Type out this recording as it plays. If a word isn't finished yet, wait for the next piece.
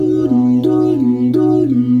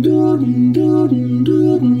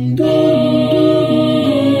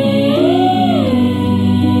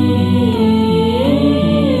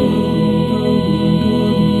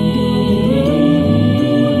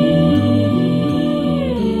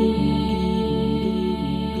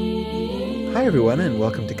Hi, everyone, and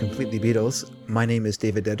welcome to Completely Beatles. My name is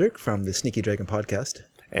David Dedrick from the Sneaky Dragon podcast.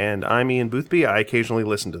 And I'm Ian Boothby. I occasionally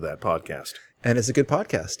listen to that podcast. And it's a good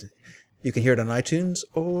podcast. You can hear it on iTunes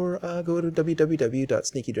or go to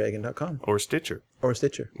www.sneakydragon.com. Or Stitcher. Or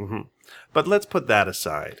Stitcher. Mm-hmm. But let's put that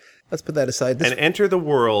aside. Let's put that aside. And enter the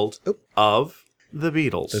world of the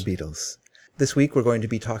Beatles. The Beatles. This week we're going to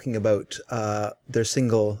be talking about their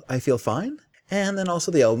single, I Feel Fine, and then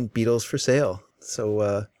also the album Beatles for Sale.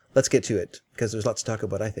 So let's get to it, because there's lots to talk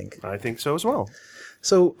about, I think. I think so as well.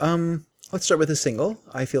 So let's start with the single,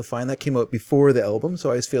 I Feel Fine. That came out before the album, so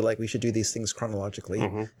I always feel like we should do these things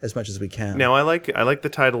chronologically as much as we can. Now, I like the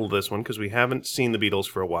title of this one because we haven't seen the Beatles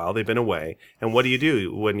for a while. They've been away. And what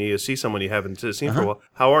do when you see someone you haven't seen for a while?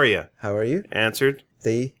 How are you? How are you? Answered,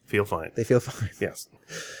 They feel fine. They feel fine. Yes.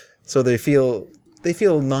 So they feel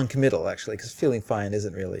non-committal, actually, because feeling fine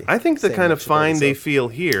isn't really... I think the kind of fine they feel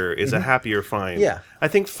here is a happier fine. Yeah. I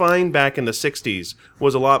think fine back in the 60s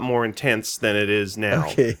was a lot more intense than it is now.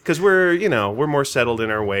 Okay. Because we're more settled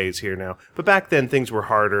in our ways here now. But back then, things were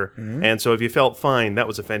harder. And so if you felt fine, that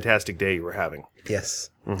was a fantastic day you were having.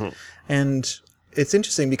 Yes. And it's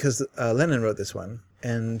interesting because Lennon wrote this one,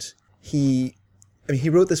 and he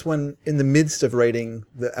wrote this one in the midst of writing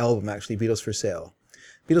the album, actually, Beatles for Sale.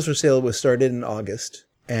 Beatles for Sale was started in August,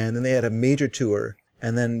 and then they had a major tour,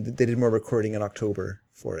 and then they did more recording in October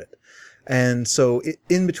for it. And so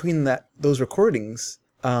in between those recordings,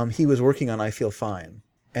 he was working on I Feel Fine.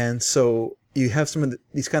 And so you have some of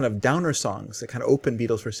these kind of downer songs that kind of open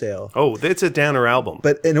Beatles for Sale. Oh, it's a downer album.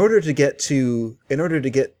 But in order to get the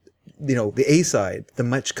A-side, the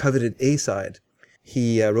much coveted A-side,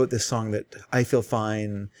 he wrote this song that I Feel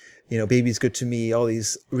Fine, Baby's Good to Me, all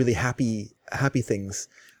these really happy things.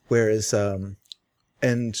 Whereas,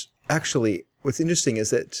 and actually, what's interesting is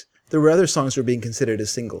that there were other songs that were being considered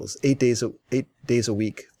as singles. 8 Days a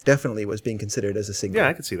Week definitely was being considered as a single. Yeah,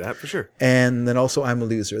 I could see that for sure. And then also I'm a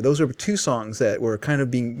Loser. Those were two songs that were kind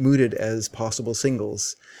of being mooted as possible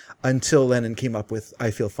singles until Lennon came up with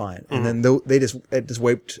I Feel Fine. And then it just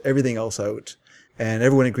wiped everything else out. And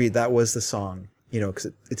everyone agreed that was the song, because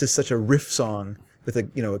it's just such a riff song. With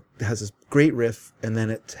it has this great riff, and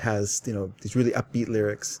then it has, these really upbeat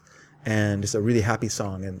lyrics, and it's a really happy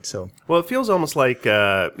song, and so... Well, it feels almost like,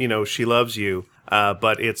 She Loves You,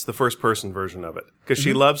 but it's the first-person version of it. Because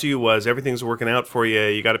She Loves You was, everything's working out for you,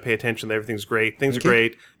 you got to pay attention, everything's great, things are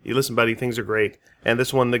great, you listen, buddy, things are great. And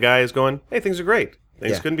this one, the guy is going, hey, things are great,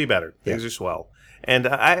 things couldn't be better, things are swell. And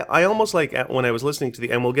I almost like, when I was listening to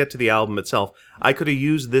and we'll get to the album itself, I could have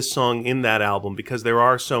used this song in that album because there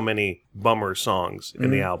are so many bummer songs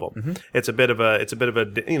in the album. It's a bit of a,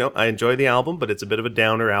 I enjoy the album, but it's a bit of a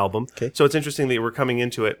downer album. Okay. So it's interesting that we're coming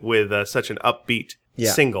into it with such an upbeat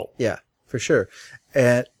single. Yeah, for sure.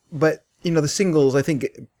 But, the singles, I think,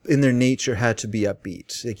 in their nature had to be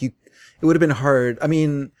upbeat. It would have been hard. I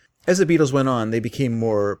mean, as the Beatles went on, they became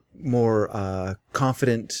more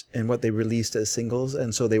confident in what they released as singles,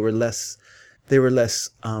 and so they were less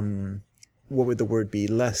what would the word be?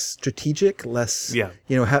 Less strategic, less there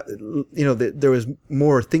was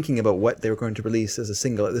more thinking about what they were going to release as a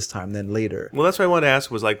single at this time than later. Well, that's what I wanted to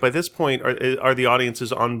ask was, by this point, are the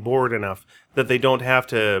audiences on board enough that they don't have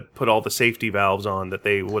to put all the safety valves on that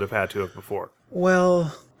they would have had to have before?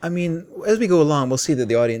 Well, I mean, as we go along, we'll see that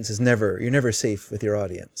the audience you're never safe with your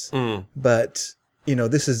audience. But,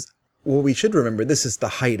 this is what we should remember. This is the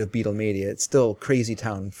height of Beatlemania. It's still crazy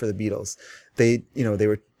town for the Beatles. They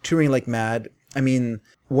were touring like mad. I mean,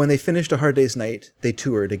 when they finished A Hard Day's Night, they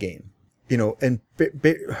toured again. And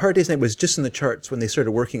Hard Day's Night was just in the charts when they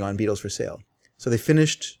started working on Beatles for Sale. So they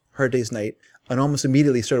finished Hard Day's Night and almost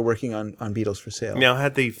immediately started working on Beatles for Sale. Now,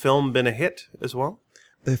 had the film been a hit as well?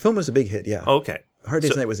 The film was a big hit, yeah. Okay. Hard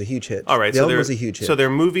Day's Night was a huge hit. All right, the album was a huge hit. So they're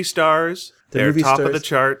movie stars. They're top of the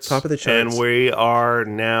charts. Top of the charts. And we are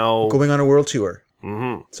now going on a world tour.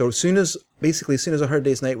 So as soon as A Hard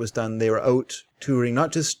Day's Night was done, they were out touring,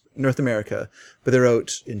 not just North America, but they're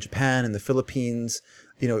out in Japan and the Philippines,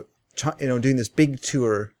 doing this big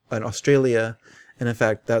tour in Australia. And in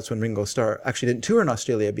fact, that's when Ringo Starr actually didn't tour in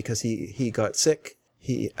Australia because he got sick.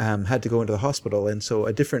 He had to go into the hospital, and so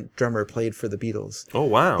a different drummer played for the Beatles. Oh,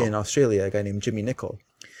 wow. In Australia, a guy named Jimmy Nicol.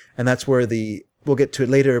 And that's where we'll get to it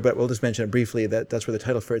later, but we'll just mention it briefly, that's where the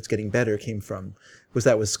title for It's Getting Better came from.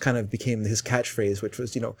 That kind of became his catchphrase, which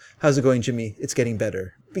was, how's it going, Jimmy? It's getting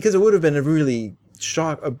better. Because it would have been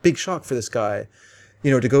a big shock for this guy,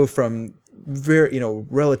 to go from very,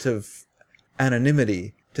 relative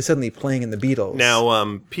anonymity to suddenly playing in the Beatles.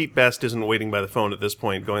 Now, Pete Best isn't waiting by the phone at this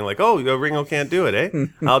point going like, oh, Ringo can't do it, eh?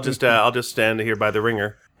 I'll just stand here by the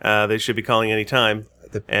ringer. They should be calling any time.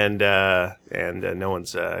 and no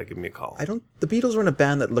one's giving me a call. The Beatles weren't a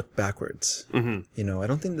band that looked backwards. Mm-hmm. I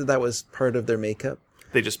don't think that was part of their makeup.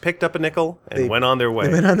 They just picked up a nickel and went on their way.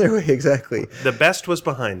 They went on their way, exactly. The best was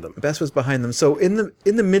behind them. The best was behind them. So in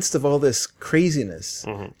the midst of all this craziness,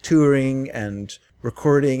 touring and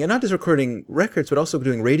recording, and not just recording records, but also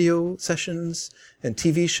doing radio sessions and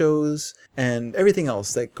TV shows and everything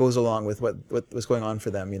else that goes along with what was going on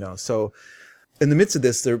for them, So in the midst of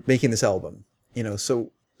this, they're making this album,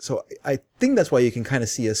 So I think that's why you can kind of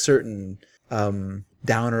see a certain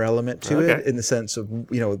downer element to it, in the sense of,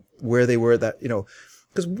 where they were that,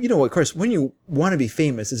 because, of course, when you want to be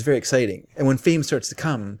famous, it's very exciting. And when fame starts to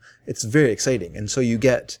come, it's very exciting. And so you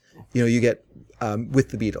get with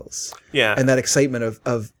the Beatles. Yeah. And that excitement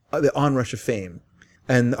of the onrush of fame.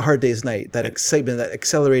 And Hard Day's Night, that excitement, that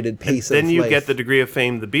accelerated pace of life. Then you get the degree of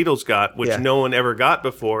fame the Beatles got, which no one ever got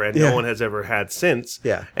before and no one has ever had since.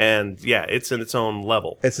 Yeah. And, it's in its own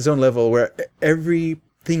level. It's its own level where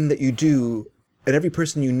everything that you do and every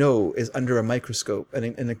person is under a microscope and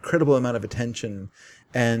an incredible amount of attention.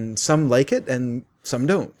 And some like it and some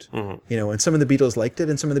don't. Mm-hmm. And some of the Beatles liked it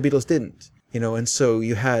and some of the Beatles didn't. And so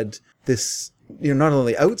you had this, not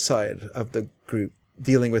only outside of the group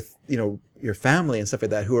dealing with, your family and stuff like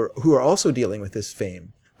that, who are also dealing with this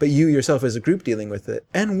fame, but you yourself as a group dealing with it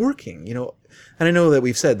and working, and I know that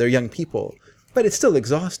we've said they're young people, but it's still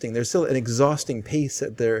exhausting. There's still an exhausting pace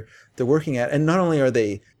that they're working at. And not only are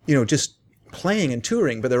they, just playing and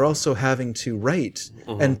touring, but they're also having to write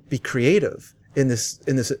and be creative in this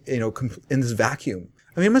vacuum.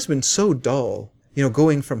 I mean, it must have been so dull,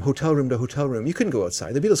 going from hotel room to hotel room. You couldn't go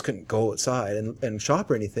outside. The Beatles couldn't go outside and shop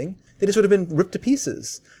or anything. They just would have been ripped to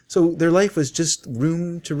pieces. So their life was just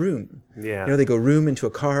room to room. Yeah. They go room into a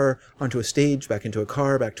car, onto a stage, back into a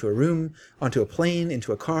car, back to a room, onto a plane,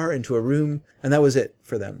 into a car, into a room. And that was it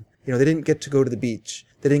for them. They didn't get to go to the beach.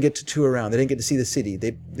 They didn't get to tour around. They didn't get to see the city.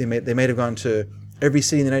 They might have gone to every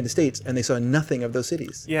city in the United States, and they saw nothing of those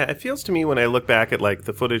cities. Yeah, it feels to me when I look back at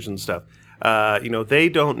the footage and stuff, they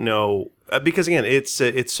don't know because again,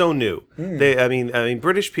 it's so new. I mean,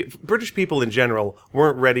 British people in general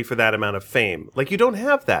weren't ready for that amount of fame. You don't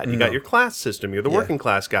have that. You got your class system. You're the working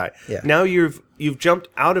class guy. Yeah. Now you've jumped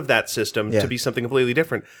out of that system to be something completely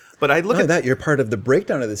different. But I look at that, you're part of the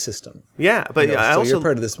breakdown of the system. Yeah, but I also you're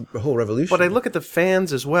part of this whole revolution. But I look at the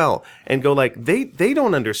fans as well and go they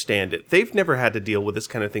don't understand it. They've never had to deal with this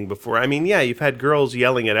kind of thing before. I mean, you've had girls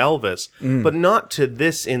yelling at Elvis, but not to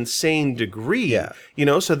this insane degree. Yeah.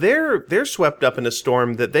 So they're swept up in a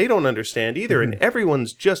storm that they don't understand either, and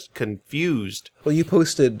everyone's just confused. Well, you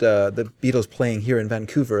posted the Beatles playing here in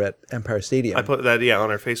Vancouver at Empire Stadium. I put that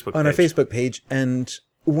on our Facebook page. On our Facebook page, and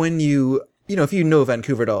when if you know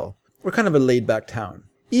Vancouver at all, we're kind of a laid-back town.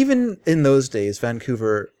 Even in those days,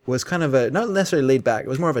 Vancouver was kind of not necessarily laid-back. It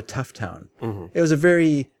was more of a tough town. Mm-hmm. It was a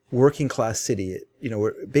very working-class city.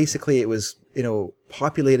 Where basically it was,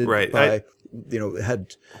 populated by, it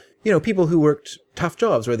had, people who worked tough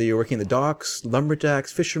jobs, whether you're working the docks,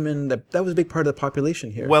 lumberjacks, fishermen. That was a big part of the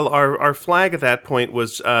population here. Well, our flag at that point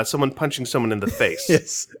was someone punching someone in the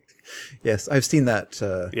face. Yes, I've seen that.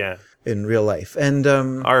 In real life, and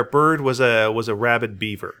our bird was a rabid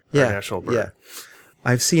beaver, our national bird. Yeah,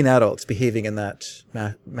 I've seen adults behaving in that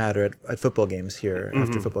matter at football games here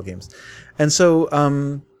after football games, and so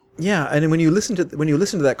and when you listen to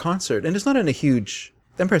that concert, and it's not in a huge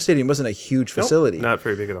Empire Stadium wasn't a huge facility, not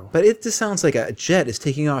very big at all, but it just sounds like a jet is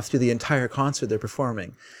taking off through the entire concert they're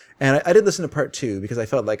performing. And I did listen to part 2 because I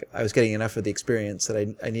felt like I was getting enough of the experience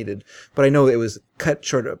that I needed, but I know it was cut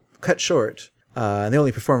short. And they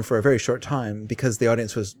only performed for a very short time because the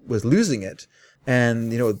audience was losing it, and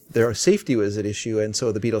their safety was at issue, and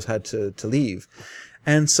so the Beatles had to leave.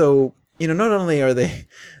 And so not only are they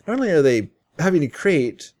having to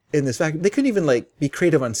create in this vacuum, they couldn't even be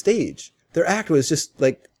creative on stage. Their act was just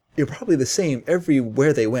probably the same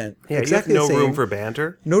everywhere they went. Yeah, exactly no the same. room for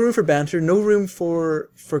banter. No room for banter. No room for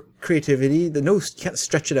creativity. You can't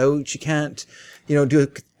stretch it out. You can't do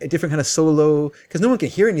a different kind of solo because no one can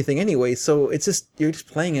hear anything anyway. So it's just you're just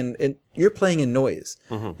playing you're playing in noise.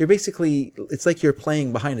 Mm-hmm. You're basically it's like you're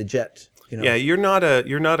playing behind a jet. Yeah, you're not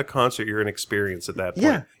a concert. You're an experience at that point.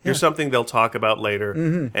 Yeah. You're something they'll talk about later,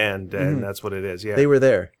 and that's what it is. Yeah, they were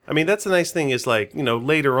there. I mean, that's the nice thing is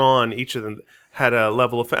later on, each of them had a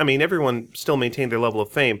level of. I mean, everyone still maintained their level of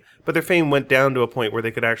fame, but their fame went down to a point where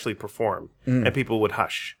they could actually perform, and people would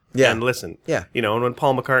hush and listen. Yeah, and when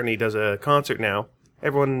Paul McCartney does a concert now,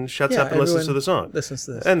 everyone shuts up and listens to the song. Listens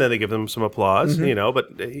to this, and then they give them some applause.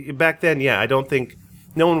 But back then, I don't think.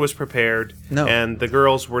 No one was prepared. No. And the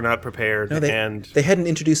girls were not prepared. No, they hadn't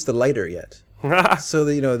introduced the lighter yet. So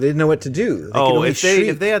that, they didn't know what to do. They could Oh, only if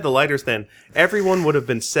shriek, they had the lighters, then everyone would have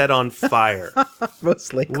been set on fire.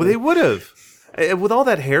 most likely. Well, they would have. With all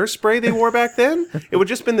that hairspray they wore back then, it would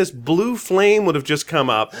just been this blue flame would have just come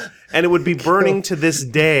up, and it would be burning to this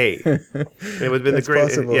day. It would have been the great.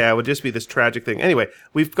 possible. Yeah, it would just be this tragic thing. Anyway,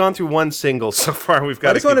 we've gone through one single so far. We've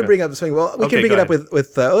got. I just want to bring up something. Well, we Okay, can bring go it up ahead.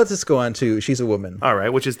 with let's just go on to "She's a Woman," All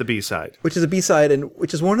right, which is the B-side. which is a B-side, and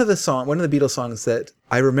which is one of the Beatles songs that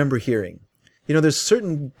I remember hearing. There's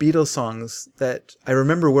certain Beatles songs that I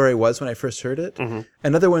remember where I was when I first heard it,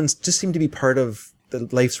 and other ones just seem to be part of the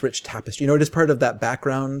life's rich tapestry. Just part of that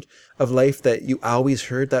background of life that you always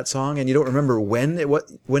heard that song, and you don't remember when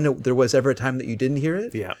there was ever a time that you didn't hear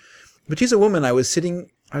it. Yeah. But "She's a Woman," I was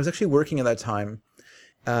actually working at that time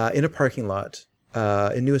in a parking lot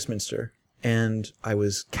in New Westminster, and I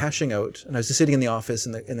was cashing out, and I was just sitting in the office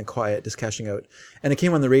in the quiet, just cashing out, and it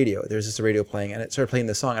came on the radio. There was just a radio playing, and it started playing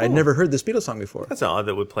this song. I'd never heard this Beatles song before. That's odd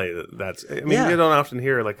that would play that. I mean, Yeah. you don't often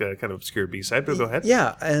hear like a kind of obscure B-side, but go ahead.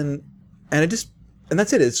 Yeah, and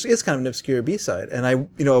that's it. It's kind of an obscure B-side, and I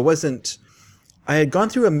had gone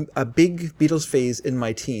through a big Beatles phase in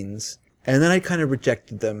my teens, and then I kind of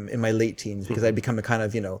rejected them in my late teens because I'd become a kind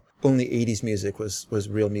of, only 80s music was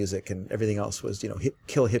real music, and everything else was,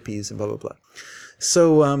 kill hippies and blah, blah, blah.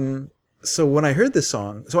 So when I heard this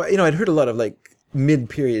song, I'd heard a lot of like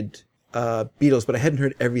mid-period Beatles, but I hadn't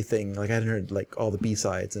heard everything. Like I hadn't heard like all the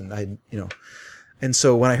B-sides, and and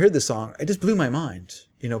so when I heard this song, it just blew my mind,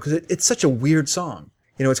 because it's such a weird song.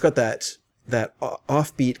 It's got that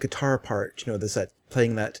offbeat guitar part, that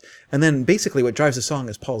playing that, and then basically what drives the song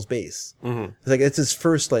is Paul's bass. Mm-hmm. It's his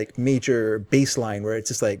first like major bass line where it's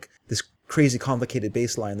just like this crazy complicated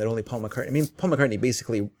bass line that only Paul McCartney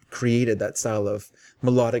basically created that style of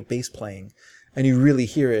melodic bass playing, and you really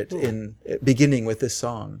hear it in beginning with this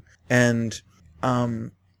song. And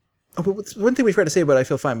one thing we forgot to say about "I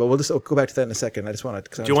Feel Fine," but we'll go back to that in a second. I just want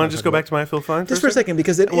to. Do you want to just go back to "I Feel Fine"? Just for a second,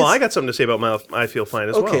 because well, I got something to say about "I Feel Fine"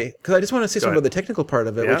 as well. Okay, because I just want to say something about the technical part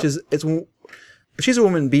of it, which is "She's a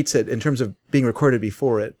Woman" beats it in terms of being recorded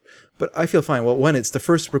before it, but "I Feel Fine." Well, one, it's the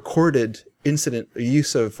first recorded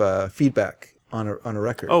use of feedback on a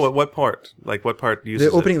record. Oh, at what part? Like what part uses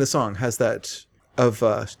The opening of the song has that of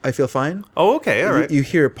 "I Feel Fine." Oh, okay, all right. You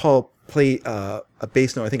hear Paul play a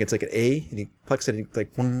bass note. I think it's like an A, and he plucks it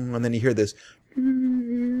like, and then you hear this.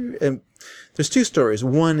 And there's two stories.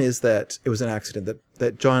 One is that it was an accident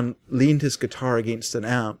that John leaned his guitar against an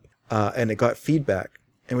amp, and it got feedback.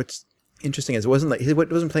 And what's interesting is he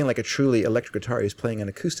wasn't playing like a truly electric guitar. He was playing an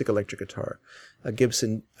acoustic electric guitar, a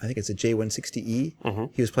Gibson. I think it's a J160E. Mm-hmm.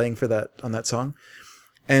 He was playing on that song,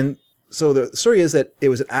 and so the story is that it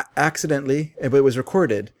was accidentally, but it was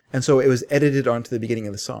recorded. And so it was edited onto the beginning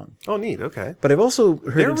of the song. Oh, neat. Okay. But I've also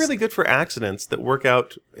heard they're really good for accidents that work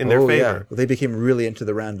out in their favor. Yeah. Well, they became really into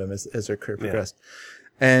the random as their career progressed.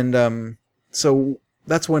 And so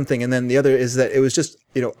that's one thing. And then the other is that it was just,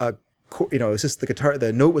 it was just the guitar,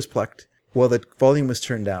 the note was plucked while the volume was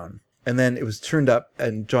turned down. And then it was turned up,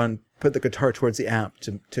 and John put the guitar towards the amp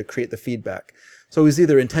to create the feedback. So it was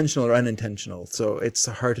either intentional or unintentional. So it's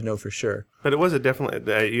hard to know for sure. But it was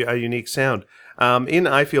definitely a unique sound. In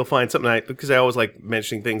 "I Feel Fine," because I always like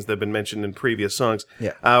mentioning things that have been mentioned in previous songs.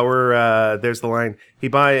 Yeah. Where there's the line,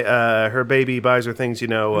 her baby buys her things, he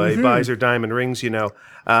buys her diamond rings, in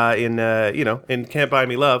 "Can't Buy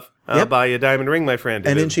Me Love," buy a diamond ring, my friend.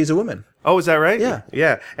 And then "She's a Woman." Oh, is that right? Yeah.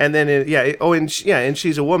 Yeah. And then, and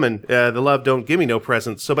 "She's a Woman," the love don't give me no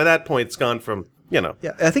presents. So by that point, it's gone from, Yeah,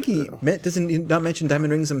 I think doesn't he not mention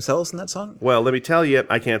diamond rings themselves in that song? Well, let me tell you,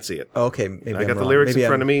 I can't see it. Oh, okay, maybe I got the lyrics in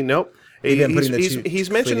front of me. Nope.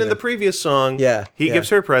 He's mentioned in the previous song. Yeah, he gives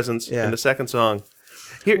her presents in the second song.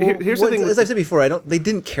 Here's the thing. As I said before, they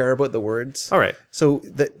didn't care about the words. All right. So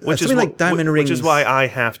something like diamond rings, which is why I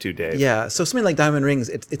have to, Dave. Yeah. So something like diamond rings,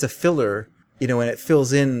 it's a filler, and it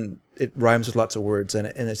fills in. It rhymes with lots of words, and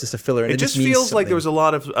it's just a filler. And it just means feels something. like there was a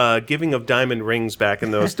lot of giving of diamond rings back in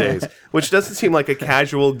those days, which doesn't seem like a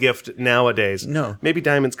casual gift nowadays. No, maybe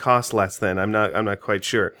diamonds cost less then. I'm not quite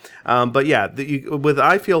sure. But yeah, with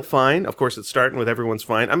 "I Feel Fine," of course, it's starting with "Everyone's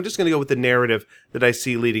Fine." I'm just going to go with the narrative that I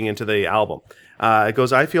see leading into the album. It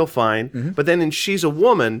goes, "I feel fine," but then in "She's a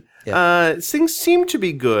Woman," things seem to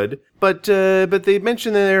be good, but they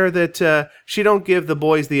mention there that she don't give the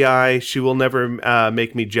boys the eye. She will never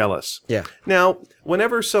make me jealous. Yeah. Now,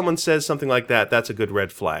 whenever someone says something like that, that's a good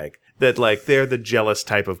red flag. That like they're the jealous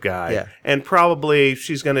type of guy, Yeah. and probably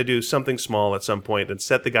she's going to do something small at some point and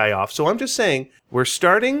set the guy off. So I'm just saying, we're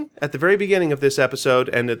starting at the very beginning of this episode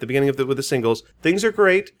and at the beginning of with the singles. Things are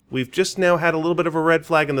great. We've just now had a little bit of a red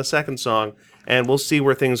flag in the second song, and we'll see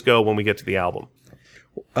where things go when we get to the album.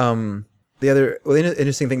 the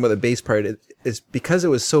interesting thing about the bass part is because it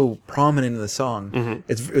was so prominent in the song.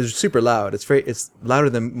 It was super loud. It's louder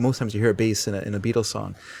than most times you hear a bass in a Beatles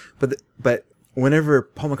song, but whenever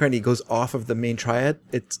Paul McCartney goes off of the main triad,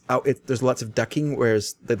 there's lots of ducking,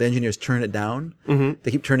 whereas the engineers turn it down.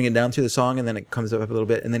 They keep turning it down through the song, and then it comes up a little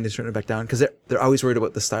bit, and then they turn it back down because they're always worried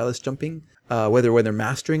about the stylus jumping, whether when they're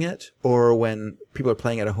mastering it or when people are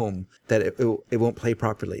playing it at home, that it won't play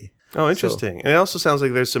properly. Oh, interesting. And it also sounds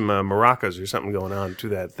like there's some maracas or something going on to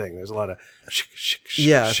that thing. There's a lot of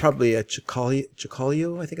probably a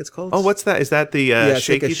chicalio, I think it's called. Oh, what's that? Is that the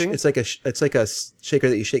shaky thing? It's like a shaker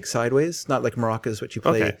that you shake sideways, not like maracas, which you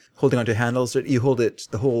play holding onto handles. You hold it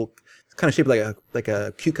the whole. It's kind of shaped like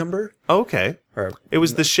a cucumber. Okay. It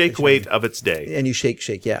was the shake weight of its day. And you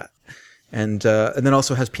shake, yeah, and then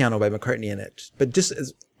also has Piano by McCartney in it, but just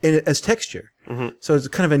as texture. So it's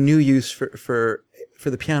kind of a new use for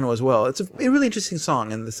the piano as well. It's a really interesting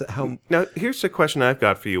song, and Now here's a question I've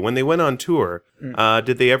got for you. When they went on tour,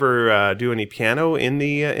 did they ever do any piano in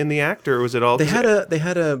the act, or was it all? They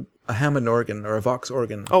had a Hammond organ or a Vox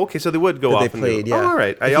organ. Oh, okay, so they would go off. They played, yeah. Oh, all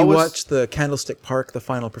right. If you watch the Candlestick Park, the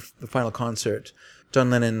final concert, John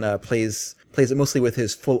Lennon plays it mostly with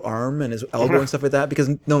his full arm and his elbow and stuff like that, because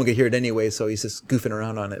no one could hear it anyway, so he's just goofing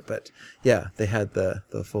around on it. But yeah, they had the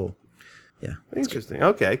full. Yeah. Interesting.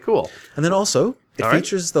 Okay, cool. And then also, it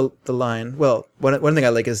features the line. Well, one thing I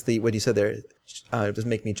like is what you said there. It does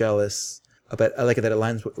make me jealous. But I like it that it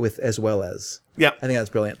lines with as well as. Yeah. I think that's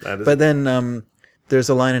brilliant. But then there's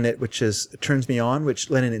a line in it which is "Turns Me On," which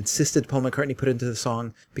Lennon insisted Paul McCartney put into the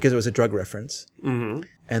song because it was a drug reference. And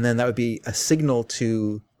then that would be a signal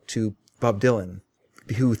to Bob Dylan,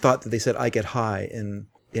 who thought that they said "I get high" in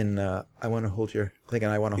 "I Want to Hold Your"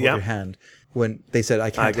 I want to hold your hand, when they said "I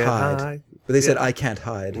can't hide." But they said "I can't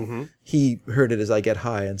hide." He heard it as "I get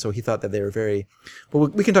high," and so he thought that they were very. Well,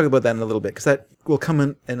 we can talk about that in a little bit, because that will come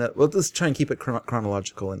in. Well, let's try and keep it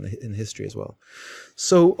chronological in history as well.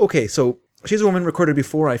 So "She's a Woman" recorded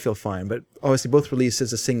before "I Feel Fine," but obviously both released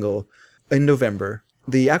as a single in November.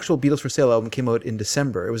 The actual Beatles for Sale album came out in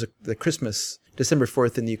December. It was the Christmas, December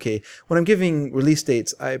 4th in the UK. When I'm giving release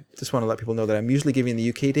dates, I just want to let people know that I'm usually giving the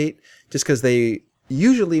UK date, just because they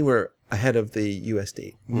usually were ahead of the US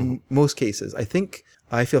date. Most cases. I think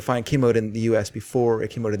 "I Feel Fine" came out in the US before it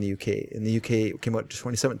came out in the UK. In the UK, it came out just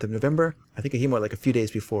 27th of November. I think it came out like a few days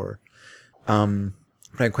before.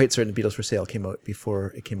 But I'm quite certain the Beatles for Sale came out before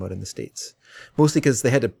it came out in the States. Mostly because they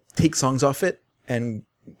had to take songs off it and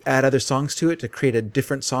add other songs to it to create a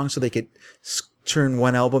different song, so they could turn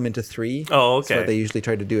one album into 3. Oh, okay. That's what they usually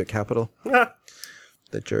try to do at Capitol.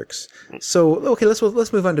 The jerks. So, okay, let's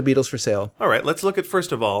move on to Beatles for Sale. All right, let's look at,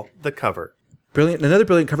 first of all, the cover. Brilliant. Another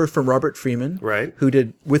brilliant cover from Robert Freeman. Right. Who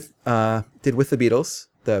did with the Beatles,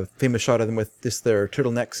 the famous shot of them with just their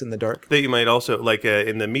turtlenecks in the dark. That you might also, like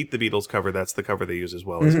in the Meet the Beatles cover, that's the cover they use as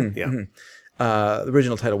well, isn't it? Yeah. The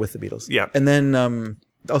original title, With the Beatles. Yeah. And then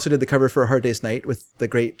also did the cover for A Hard Day's Night with the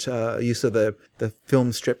great use of the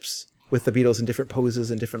film strips with the Beatles in different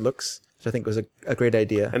poses and different looks, which I think was a great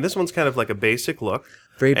idea. And this one's kind of like a basic look.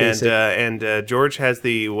 Very basic. And George has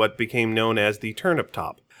what became known as the turnip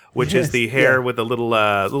top, which is the hair with a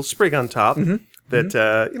little sprig on top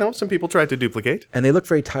that some people tried to duplicate. And they look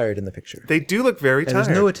very tired in the picture. They do look very tired. And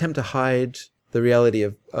there's no attempt to hide the reality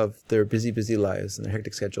of their busy lives and their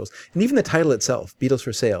hectic schedules. And even the title itself, Beatles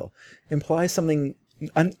for Sale, implies something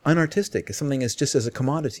unartistic, something as just as a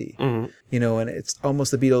commodity. And it's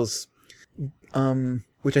almost the Beatles,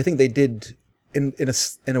 which I think they did in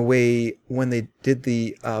a way when they did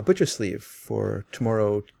the Butcher Sleeve for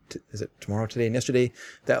Tomorrow. Is it Tomorrow, Today, and Yesterday?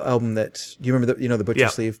 That album that, do you remember the Butcher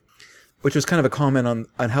Sleeve? Which was kind of a comment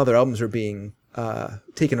on how their albums were being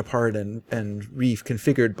taken apart and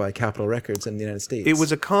reconfigured by Capitol Records in the United States. It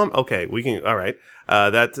was okay, we can, all right.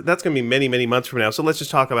 That's going to be many, many months from now. So let's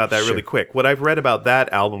just talk about that really quick. What I've read about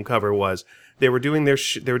that album cover was they were doing their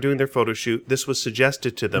photo shoot. This was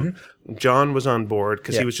suggested to them. John was on board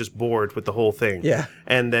because he was just bored with the whole thing. Yeah.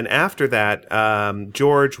 And then after that,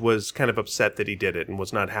 George was kind of upset that he did it and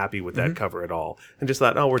was not happy with that cover at all, and just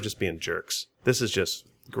thought, we're just being jerks. This is just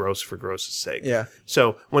gross for gross's sake. Yeah.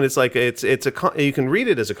 So when it's like you can read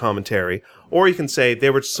it as a commentary, or you can say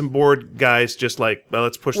there were some bored guys just like,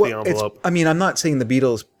 let's push the envelope. I'm not saying the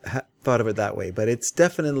Beatles thought of it that way, but it's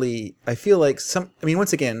definitely, I feel like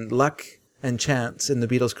once again, luck and chance in the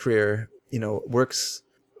Beatles' career,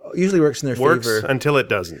 usually works in their favor. Until it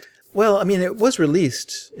doesn't. Well, it was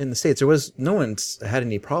released in the States. No one's had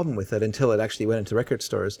any problem with it until it actually went into record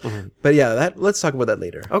stores. But yeah, let's talk about that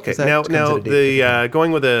later. Okay, now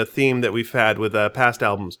going with a theme that we've had with past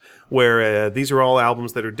albums, where these are all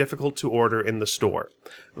albums that are difficult to order in the store.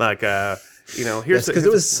 Like here's because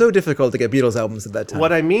it was so difficult to get Beatles albums at that time.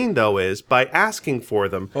 what I mean, though, is by asking for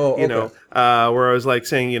them, okay. where I was like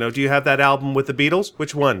saying, do you have that album with the Beatles?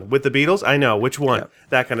 Which one? With the Beatles? I know. Which one?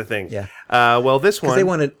 That kind of thing. Yeah. Well, this one... Because they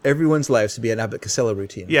wanted everyone's lives to be an Abbott Costello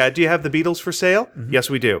routine. Yeah, do you have the Beatles for sale? Mm-hmm. Yes,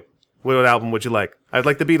 we do. What album would you like? I'd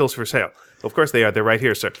like the Beatles for sale. Of course they are. They're right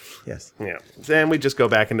here, sir. Yes. Yeah. Then we just go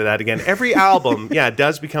back into that again. Every album,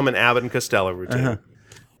 does become an Abbott and Costello routine. Uh-huh.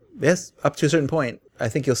 Yes, up to a certain point. I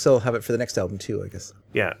think you'll still have it for the next album too, I guess.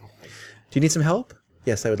 Yeah. Do you need some help?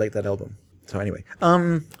 Yes, I would like that album. So anyway.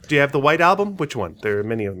 Do you have the White Album? Which one? There are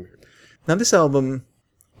many of them. Now this album,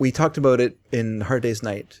 we talked about it in Hard Day's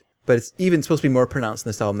Night, but it's even supposed to be more pronounced in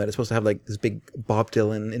this album, that it's supposed to have like this big Bob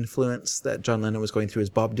Dylan influence that John Lennon was going through his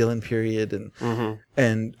Bob Dylan period, and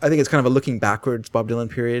I think it's kind of a looking backwards Bob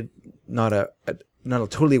Dylan period, not a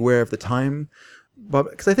totally aware of the time,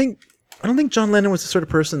 because I don't think John Lennon was the sort of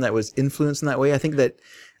person that was influenced in that way. I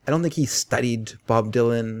don't think he studied Bob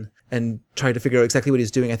Dylan and tried to figure out exactly what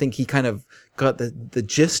he's doing. I think he kind of got the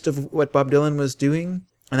gist of what Bob Dylan was doing,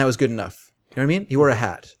 and that was good enough. You know what I mean? He wore a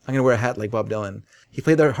hat. I'm gonna wear a hat like Bob Dylan. He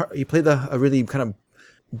played a really kind of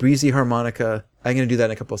breezy harmonica. I'm gonna do that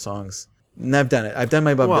in a couple of songs. And I've done it. I've done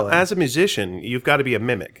my Bob Dylan. Well, as a musician, you've got to be a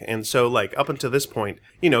mimic, and so like up until this point,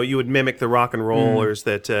 you would mimic the rock and rollers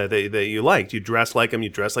that you liked. You dress like them. You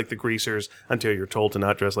dress like the Greasers until you're told to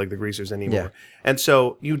not dress like the Greasers anymore. Yeah. And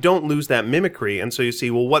so you don't lose that mimicry. And so you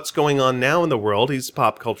see, well, what's going on now in the world? He's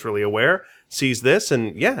pop culturally aware, sees this,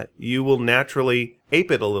 and you will naturally ape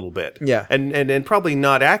it a little bit. Yeah. And probably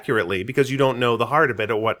not accurately, because you don't know the heart of it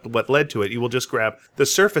or what led to it. You will just grab the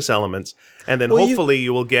surface elements, and then hopefully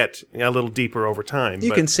you will get a little deeper over time.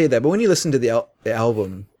 You can say that, but when you listen to the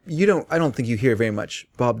album, I don't think you hear very much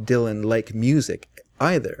Bob Dylan-like music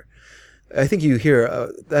either. I think you hear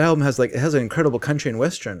that album has an incredible country and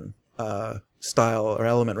western style or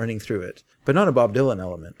element running through it, but not a Bob Dylan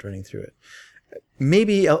element running through it.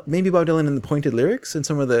 Maybe Bob Dylan in the pointed lyrics and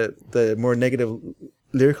some of the more negative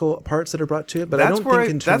lyrical parts that are brought to it, but I don't think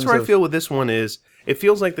in terms that's where of... I feel with this one is it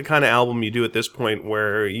feels like the kind of album you do at this point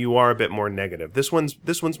where you are a bit more negative. This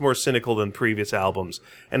one's more cynical than previous albums,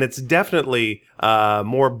 and it's definitely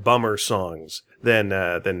more bummer songs than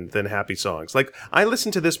happy songs. Like, I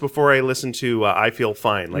listened to this before I listened to I Feel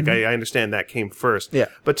Fine. Like, I understand that came first. Yeah.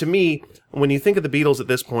 But to me, when you think of the Beatles at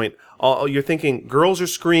this point, you're thinking girls are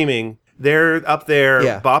screaming. They're up there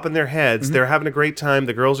bopping their heads. They're having a great time.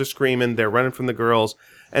 The girls are screaming. They're running from the girls.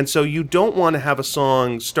 And so you don't want to have a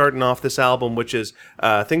song starting off this album, which is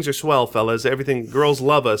things are swell, fellas. Everything, girls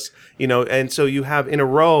love us, And so you have in a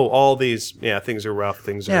row all these, things are rough.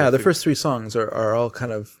 The first three songs are all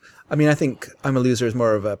kind of... I mean, I think I'm a Loser is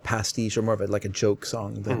more of a pastiche or more of like a joke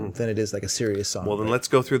song than it is like a serious song. Well, then let's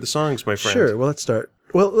go through the songs, my friend. Sure. Well, let's start.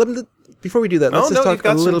 Well, before we do that, let's just talk you've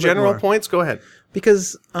got a little some general bit more. points. Go ahead.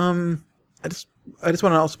 Because I just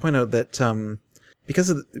want to also point out that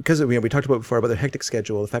because we talked about before about their hectic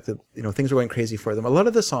schedule, the fact that things were going crazy for them. A lot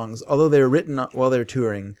of the songs, although they were written while they were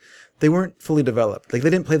touring, they weren't fully developed. Like, they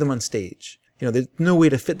didn't play them on stage. There's no way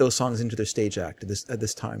to fit those songs into their stage act at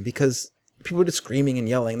this time because people were just screaming and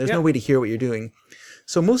yelling. There's no way to hear what you're doing.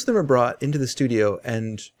 So most of them are brought into the studio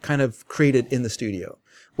and kind of created in the studio,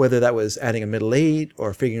 whether that was adding a middle eight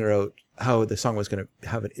or figuring out how the song was going to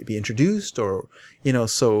have it be introduced, or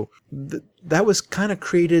so that was kind of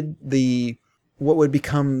created what would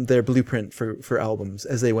become their blueprint for albums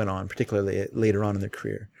as they went on, particularly later on in their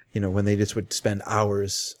career. When they just would spend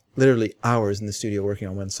hours, literally hours, in the studio working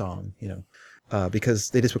on one song. Because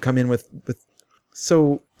they just would come in with.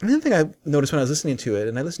 So another thing I noticed when I was listening to it,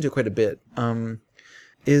 and I listened to it quite a bit,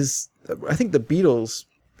 is I think the Beatles.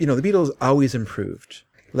 The Beatles always improved.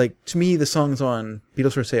 Like, to me, the songs on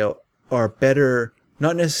Beatles for Sale are better,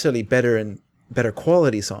 not necessarily better in better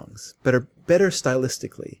quality songs, but are better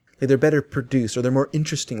stylistically. Like, they're better produced, or they're more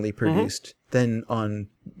interestingly produced than on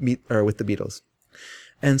with the Beatles.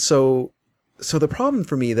 And so the problem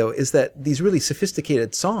for me, though, is that these really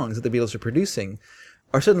sophisticated songs that the Beatles are producing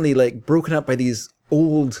are suddenly like broken up by these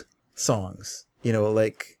old songs,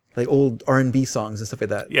 like old R&B songs and stuff like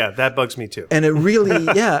that. Yeah, that bugs me too. And it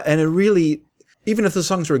really, even if the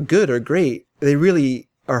songs were good or great, they really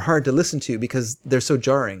are hard to listen to because they're so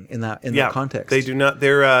jarring in that context. They do not.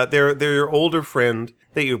 They're your older friend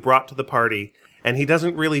that you brought to the party, and he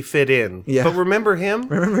doesn't really fit in. Yeah. But remember him?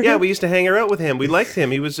 Yeah, we used to hang out with him. We liked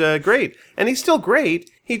him. He was great, and he's still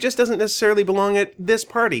great. He just doesn't necessarily belong at this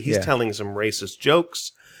party. He's telling some racist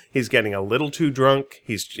jokes. He's getting a little too drunk.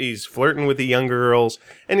 He's flirting with the younger girls,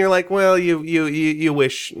 and you're like, well, you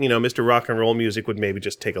wish Mr. Rock and Roll Music would maybe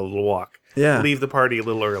just take a little walk. Yeah. Leave the party a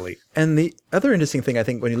little early. And the other interesting thing, I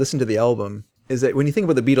think, when you listen to the album is that when you think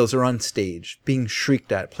about the Beatles, they're on stage, being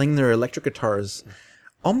shrieked at, playing their electric guitars.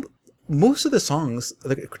 Most of the songs,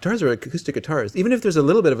 the guitars are acoustic guitars. Even if there's a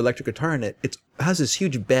little bit of electric guitar in it, it has this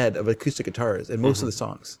huge bed of acoustic guitars in most of the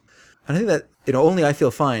songs. And I think that, only I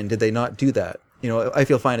Feel Fine did they not do that. I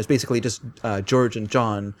Feel Fine is basically just George and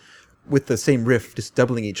John with the same riff, just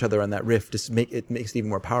doubling each other on that riff, just makes it even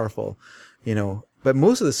more powerful, But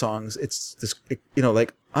most of the songs, it's this,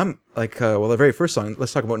 the very first song,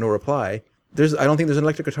 let's talk about No Reply. I don't think there's an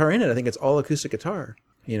electric guitar in it. I think it's all acoustic guitar,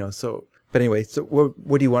 so. But anyway, so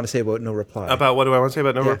what do you want to say about No Reply? About what do I want to say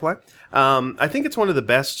about No Reply? I think it's one of the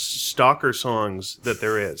best stalker songs that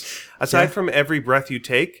there is. Aside from Every Breath You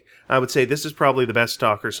Take, I would say this is probably the best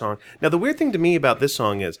stalker song. Now, the weird thing to me about this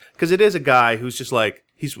song is, because it is a guy who's just like,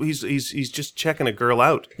 he's just checking a girl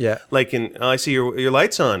out. Yeah. Like I see your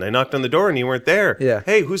lights on. I knocked on the door and you weren't there. Yeah.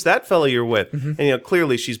 Hey, who's that fella you're with? And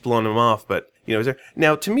clearly she's blown him off, but is there?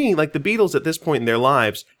 Now, to me, like the Beatles at this point in their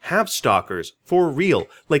lives have stalkers for real.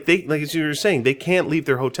 Like as you were saying, they can't leave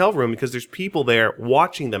their hotel room because there's people there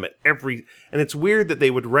watching them at every. And it's weird that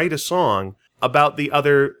they would write a song about the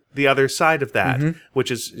other side of that,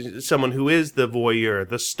 which is someone who is the voyeur,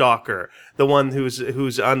 the stalker, the one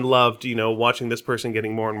who's unloved, watching this person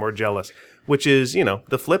getting more and more jealous, which is,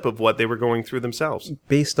 the flip of what they were going through themselves.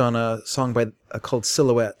 Based on a song called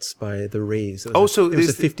Silhouettes by the Rays. It was a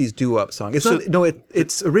 50s doo-wop song. It's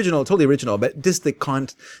it's original, totally original, but just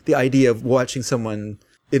the idea of watching someone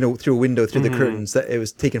through a window, through the curtains, that it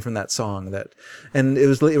was taken from that song. And it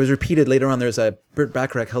was repeated later on. There's a Burt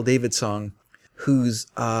Bacharach, Hal David song, who's,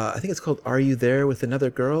 I think it's called Are You There with Another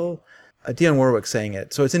Girl? Dionne Warwick sang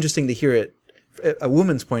it. So it's interesting to hear it, a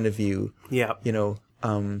woman's point of view. Yeah.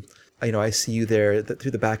 I see you there through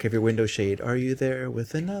the back of your window shade. Are you there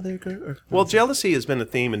with another girl? Well, jealousy has been a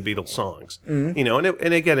theme in Beatles songs. And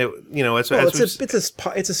again,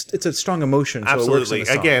 it's a strong emotion. So absolutely. It works in the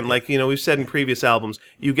song. Again, we've said in previous albums,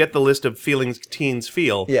 you get the list of feelings teens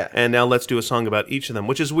feel. Yeah. And now let's do a song about each of them,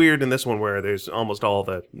 which is weird in this one where there's almost all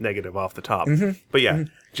the negative off the top. But yeah,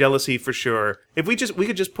 jealousy for sure. If we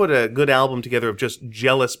could just put a good album together of just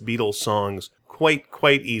jealous Beatles songs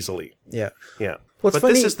quite easily. Yeah. Yeah. But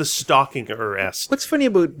funny, this is the stalking-er-esque. What's funny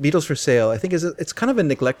about Beatles for Sale, I think, is it's kind of a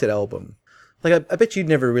neglected album. Like, I bet you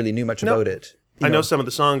never really knew much about it. I know some of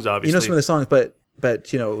the songs, obviously. You know some of the songs, but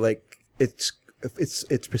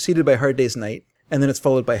it's preceded by Hard Day's Night, and then it's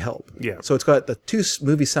followed by Help. Yeah. So it's got the two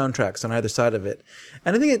movie soundtracks on either side of it.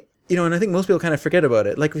 And I think and I think most people kind of forget about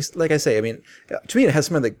it. Like I say, I mean, to me, it has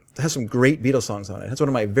some great Beatles songs on it. It's one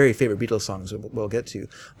of my very favorite Beatles songs we'll get to.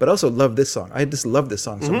 But I also love this song. I just love this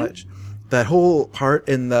song so much. That whole part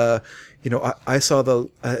in the, I saw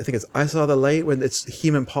the light when it's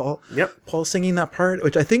him and Paul. Yep. Paul singing that part,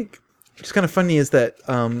 which I think, which is kind of funny, is that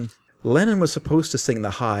Lennon was supposed to sing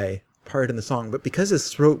the high part in the song, but because his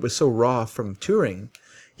throat was so raw from touring,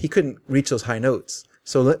 he couldn't reach those high notes.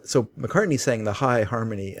 So McCartney sang the high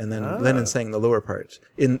harmony, and then Lennon sang the lower part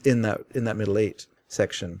in that middle eight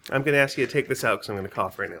section. I'm going to ask you to take this out because I'm going to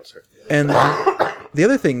cough right now, sir. And the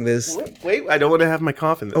other thing is... Wait, I don't want to have my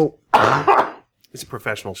cough in this. Oh. It's a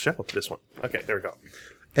professional show, this one. Okay, there we go.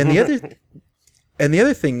 And the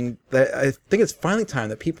other thing that I think it's finally time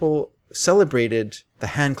that people celebrated the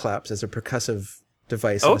hand claps as a percussive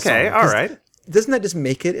device. Okay, all right. Doesn't that just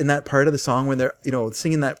make it in that part of the song when they're,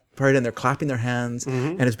 singing that part and they're clapping their hands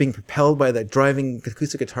and it's being propelled by the driving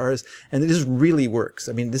acoustic guitars, and it just really works.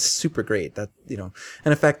 I mean, this is super great. And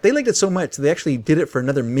in fact, they liked it so much they actually did it for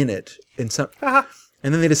another minute and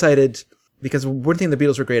then they decided, because one thing the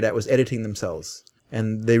Beatles were great at was editing themselves,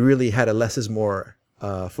 and they really had a less is more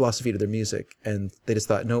philosophy to their music, and they just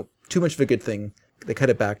thought, no, too much of a good thing. They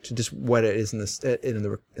cut it back to just what it is in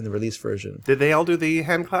the release version. Did they all do the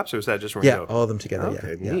hand claps, or was that just Ringo? Yeah, all of them together.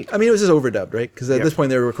 Okay, yeah. neat. I mean, it was just overdubbed, right? Because at this point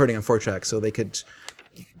they were recording on 4 tracks, so they could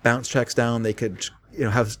bounce tracks down. They could,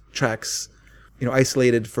 have tracks,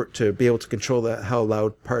 isolated to be able to control how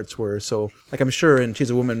loud parts were. So, like, I'm sure in She's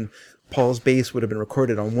a Woman, Paul's bass would have been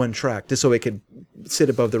recorded on 1 track just so it could sit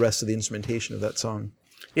above the rest of the instrumentation of that song.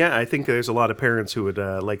 Yeah, I think there's a lot of parents who would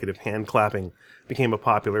like it if hand clapping became a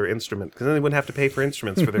popular instrument, because then they wouldn't have to pay for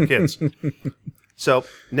instruments for their kids. So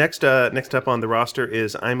next up on the roster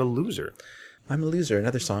is I'm a Loser. I'm a Loser,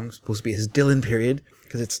 another song supposed to be his Dylan period,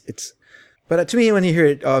 because it's. But to me, when you hear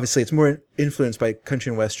it, obviously it's more influenced by country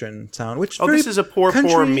and western sound. This is a poor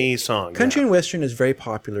me song. Country and western is very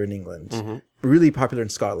popular in England, really popular in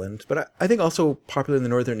Scotland, but I think also popular in the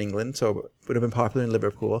northern England, so it would have been popular in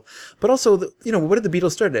Liverpool. But also, what did the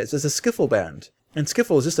Beatles start as? As a skiffle band. And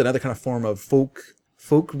skiffle is just another kind of form of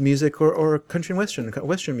folk music or country and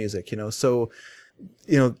western music, So,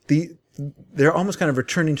 they're almost kind of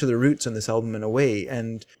returning to their roots in this album in a way,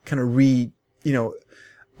 and kind of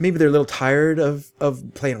maybe they're a little tired of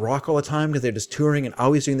playing rock all the time because they're just touring and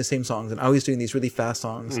always doing the same songs and always doing these really fast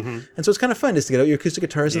songs. And so it's kind of fun just to get out your acoustic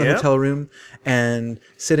guitars in the hotel room and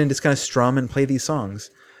sit and just kind of strum and play these songs.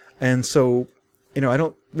 And so, I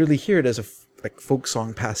don't really hear it as a folk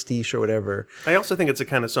song pastiche or whatever. I also think it's a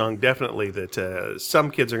kind of song definitely that some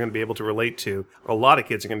kids are going to be able to relate to. A lot of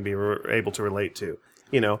kids are going to be able to relate to.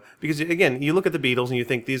 Because again, you look at the Beatles and you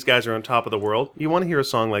think these guys are on top of the world. You want to hear a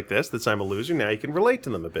song like this, that's I'm a Loser. Now you can relate to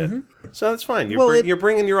them a bit. So that's fine. You're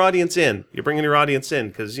bringing your audience in. You're bringing your audience in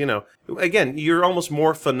because, again, you're almost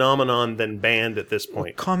more phenomenon than band at this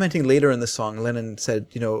point. Commenting later in the song, Lennon said,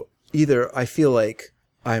 either I feel like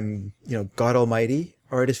I'm, God Almighty,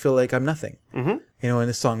 or I just feel like I'm nothing. And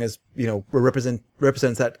this song is,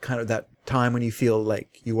 represents that kind of that time when you feel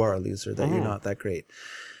like you are a loser, that you're not that great.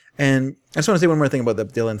 And I just want to say one more thing about the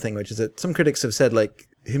Dylan thing, which is that some critics have said like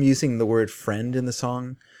him using the word friend in the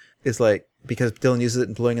song is like because Dylan uses it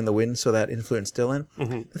in Blowing in the Wind, so that influenced Dylan.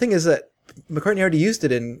 The thing is that McCartney already used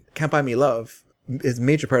it in Can't Buy Me Love. It's a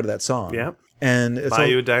major part of that song. Yeah. And it's Buy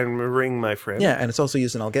you a diamond ring, my friend. Yeah, and it's also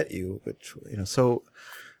used in I'll Get You, which, so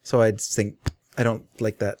I just think I don't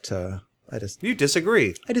like that. You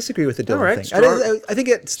disagree. I disagree with the Dylan All right, thing. I think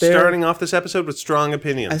it's there. Starting off this episode with strong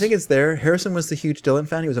opinions. I think it's there. Harrison was the huge Dylan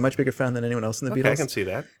fan. He was a much bigger fan than anyone else in the Beatles. I can see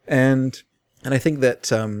that. And I think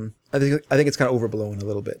that I think it's kind of overblown a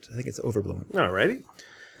little bit. I think it's overblown. All righty.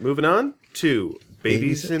 Moving on to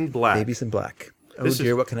Babies in Black. Babies in Black. Oh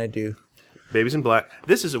dear, what can I do? Babies in Black.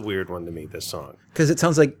 This is a weird one to me, this song. Because it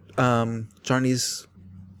sounds like Johnny's...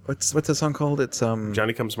 What's the song called? It's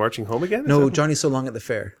Johnny Comes Marching Home Again? No, Johnny's So Long at the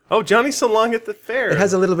Fair. Oh, Johnny's So Long at the Fair. It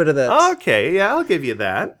has a little bit of that. Okay, yeah, I'll give you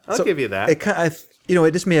that. I'll give you that.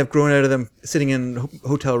 It just may have grown out of them sitting in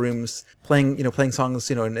hotel rooms playing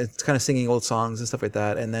songs, and it's kind of singing old songs and stuff like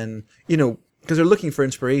that. And then, because they're looking for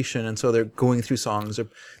inspiration, and so they're going through songs. Or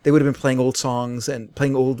they would have been playing old songs and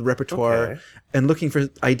playing old repertoire and looking for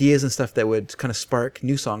ideas and stuff that would kind of spark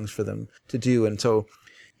new songs for them to do. And so,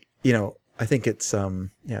 I think it's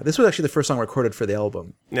this was actually the first song recorded for the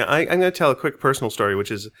album. Now I'm going to tell a quick personal story, which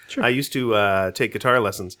is I used to take guitar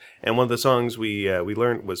lessons, and one of the songs we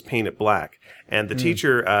learned was "Paint It Black." And the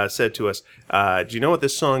teacher said to us, "Do you know what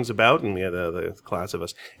this song's about?" And we had the class of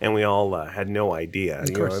us, and we all had no idea.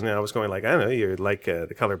 Of course. And I was going like, I don't know, you're like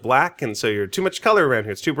the color black, and so you're too much color around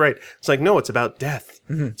here. It's too bright. It's like, no, it's about death.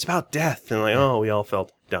 It's about death. And we all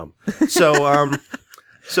felt dumb. So.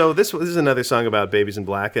 So this is another song about babies in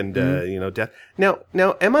black and death. Now,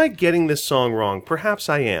 am I getting this song wrong? Perhaps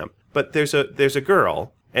I am. But there's a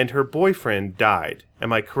girl and her boyfriend died.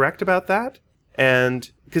 Am I correct about that? And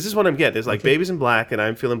because this is what I'm getting is like babies in black and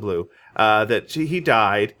I'm feeling blue. That he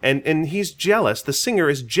died and he's jealous. The singer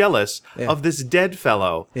is jealous of this dead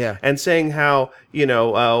fellow. Yeah. And saying how she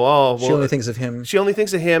only thinks of him. She only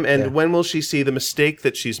thinks of him, and when will she see the mistake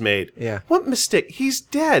that she's made? Yeah. What mistake? He's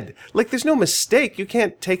dead. Like, there's no mistake. You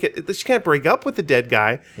can't take it. She can't break up with the dead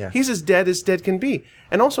guy. Yeah. He's as dead can be.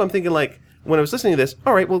 And also, I'm thinking, like, when I was listening to this,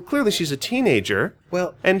 all right, well, clearly she's a teenager.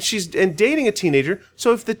 Well, and she's dating a teenager.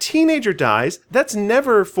 So if the teenager dies, that's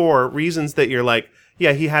never for reasons that you're like,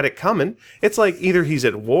 yeah, he had it coming. It's like either he's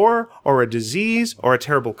at war or a disease or a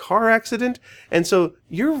terrible car accident. And so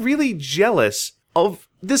you're really jealous of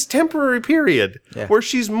this temporary period where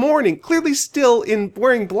she's mourning, clearly still in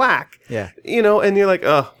wearing black. Yeah. And you're like,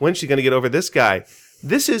 when's she going to get over this guy?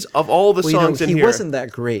 This is, of all the songs in here. He wasn't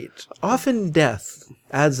that great. Often death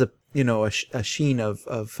adds a sheen of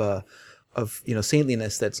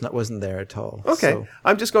saintliness wasn't there at all. Okay. So,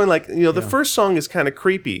 I'm just going like, the first song is kind of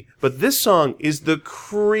creepy, but this song is the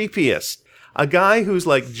creepiest. A guy who's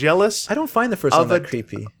like jealous. I don't find the first song that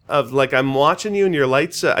creepy. Of like, I'm watching you and your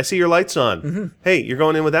lights, I see your lights on. Mm-hmm. Hey, you're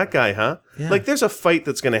going in with that guy, huh? Yeah. Like, there's a fight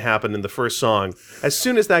that's going to happen in the first song. As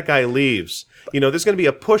soon as that guy leaves, there's going to be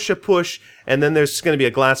a push, and then there's going to be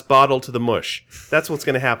a glass bottle to the mush. That's what's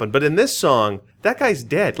going to happen. But in this song, that guy's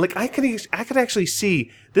dead. Like, I could actually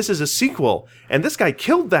see this is a sequel, and this guy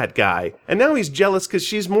killed that guy, and now he's jealous because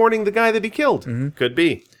she's mourning the guy that he killed. Mm-hmm. Could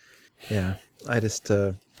be. Yeah, I just...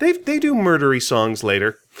 They do murdery songs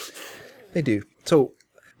later. They do. So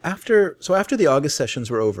after the August sessions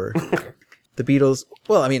were over, the Beatles...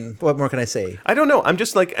 Well, I mean, what more can I say? I don't know. I'm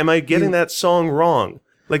just like, am I getting that song wrong?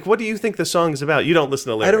 Like, what do you think the song is about? You don't listen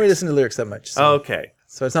to lyrics. I don't really listen to lyrics that much. So. Okay.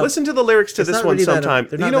 So it's not, listen to the lyrics to this one really sometime.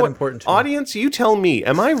 They're not that important to me. Audience, you tell me.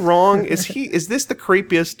 Am I wrong? Is this the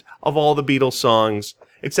creepiest of all the Beatles songs?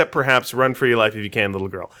 Except perhaps Run for Your Life If You Can, Little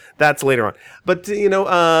Girl. That's later on. But,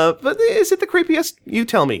 but is it the creepiest? You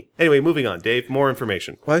tell me. Anyway, moving on. Dave, more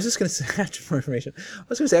information. Well, I was just going to say, after more information, I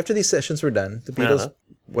was going to say, after these sessions were done, the Beatles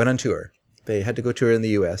went on tour. They had to go tour in the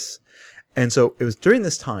U.S. And so it was during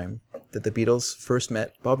this time that the Beatles first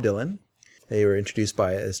met Bob Dylan. They were introduced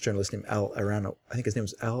by a journalist named Al Arano. I think his name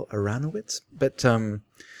was Al Aranowitz. But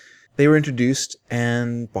they were introduced,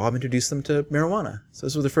 and Bob introduced them to marijuana. So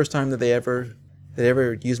this was the first time that they ever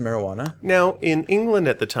used marijuana. Now, in England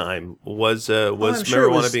at the time, was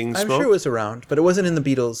marijuana being smoked? I'm sure it was around, but it wasn't in the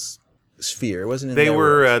Beatles' sphere. It wasn't in They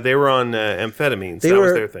were on amphetamines. That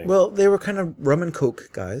was their thing. Well, they were kind of rum and coke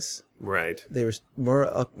guys. Right. They were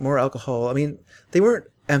more alcohol. I mean, they weren't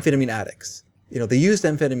amphetamine addicts. They used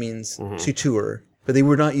amphetamines to tour, but they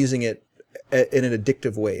were not using it in an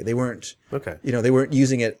addictive way. They weren't. Okay. They weren't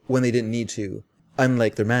using it when they didn't need to.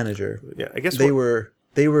 Unlike their manager. Yeah, I guess they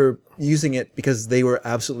were using it because they were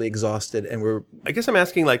absolutely exhausted and were. I guess I'm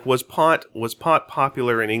asking, like, was pot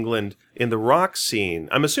popular in England in the rock scene?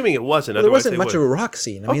 I'm assuming it wasn't. Well, there wasn't much of a rock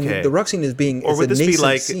scene. I mean, the rock scene is being. Or would this be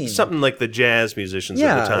like scene. something like the jazz musicians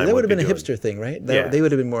at the time? Yeah, that would have been a hipster thing, right? They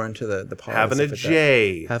would have been more into the pop. Having a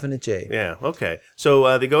J. Having a J. Yeah. Okay.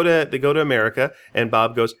 So they go to America, and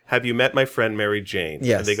Bob goes, "Have you met my friend Mary Jane?"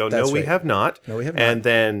 Yes, and they go, that's "No, we have not." No, we have not. And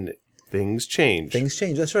then things change.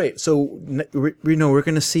 That's right. So we're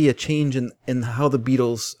going to see a change in how the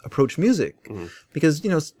Beatles approach music, because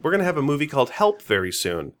we're going to have a movie called Help very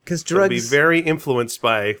soon. Because drugs will be very influenced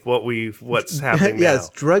by what's happening now. Yes,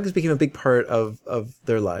 drugs became a big part of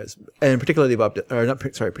their lives, and particularly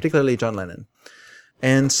particularly John Lennon.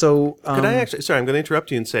 And so, could I actually? Sorry, I'm going to interrupt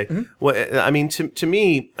you and say, well, I mean, to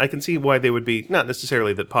me, I can see why they would be, not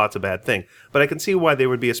necessarily that pot's a bad thing, but I can see why they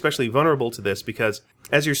would be especially vulnerable to this because,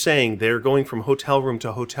 as you're saying, they're going from hotel room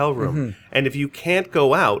to hotel room, and if you can't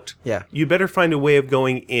go out, you better find a way of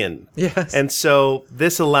going in. Yes. And so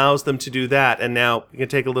this allows them to do that, and now you can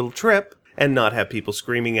take a little trip and not have people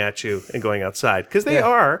screaming at you and going outside because they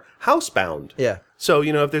are housebound. Yeah. So,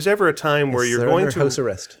 if there's ever a time where you're going to house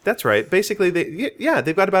arrest. That's right. Basically,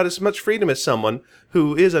 they've got about as much freedom as someone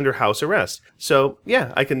who is under house arrest. So,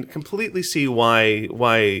 yeah, I can completely see why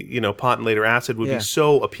pot and later acid would be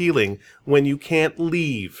so appealing when you can't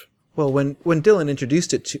leave. Well, when Dylan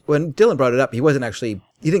when Dylan brought it up, he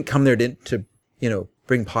didn't come there to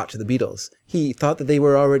bring pot to the Beatles. He thought that they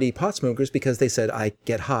were already pot smokers because they said, "I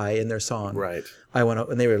get high" in their song. Right. I want to,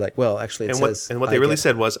 and they were like, well, actually, what they really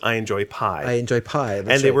said was, "I enjoy pie." I enjoy pie.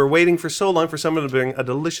 And they were waiting for so long for someone to bring a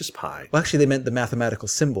delicious pie. Well, actually, they meant the mathematical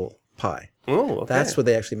symbol pi. Oh, okay. That's what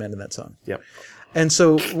they actually meant in that song. Yep. And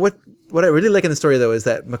so what I really like in the story, though, is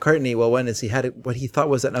that McCartney, he had what he thought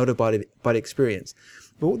was an out-of-body experience.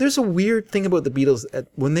 But there's a weird thing about the Beatles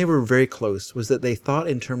when they were very close, was that they thought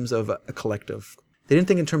in terms of a collective. They didn't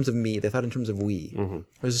think in terms of me. They thought in terms of we.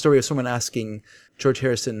 There's a story of someone asking George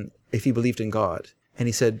Harrison if he believed in God. And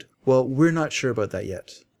he said, well, we're not sure about that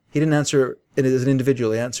yet. He didn't answer it as an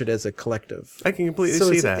individual. He answered as a collective. I can completely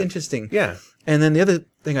see that. So it's interesting. Yeah. And then the other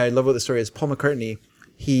thing I love about the story is Paul McCartney,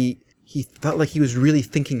 he felt like he was really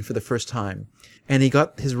thinking for the first time. And they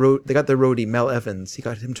got their roadie, Mel Evans, he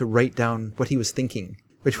got him to write down what he was thinking,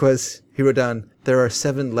 which was, he wrote down, there are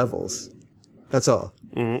 7 levels. That's all.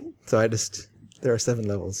 So there are 7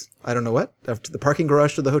 levels. I don't know what. After the parking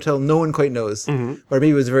garage to the hotel, no one quite knows. Or maybe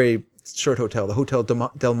it was a very short hotel. The Hotel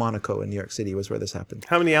Del Monaco in New York City was where this happened.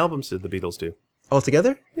 How many albums did the Beatles do?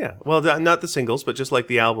 Altogether? Yeah. Well, not the singles, but just like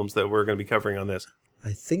the albums that we're going to be covering on this.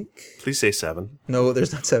 I think... Please say 7. No,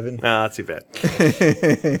 there's not 7. Ah, that's too bad.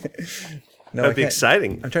 No, that'd be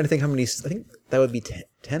exciting. I'm trying to think how many... I think that would be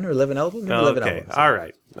 10 or 11 albums? Maybe 11 albums. Okay.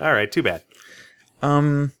 All right. Too bad.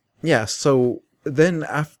 Yeah, so... Then,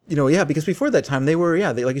 because before that time, they were,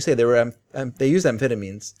 like you say, they were, they used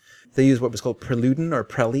amphetamines. They used what was called Preludin or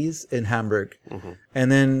Prellies in Hamburg.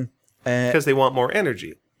 And then... because they want more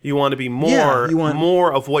energy. You want to be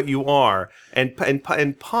more of what you are. And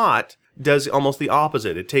pot does almost the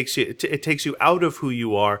opposite. It takes you out of who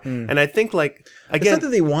you are. And I think, like, again... It's not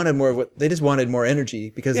that they wanted more of what... They just wanted more energy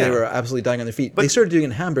because they were absolutely dying on their feet. But they started doing it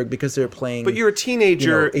in Hamburg because they were playing... But you're a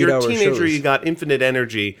teenager. Shows. You got infinite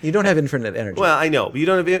energy. You don't have infinite energy. Well, I know. But you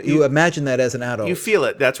don't have... You imagine that as an adult. You feel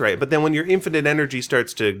it. That's right. But then when your infinite energy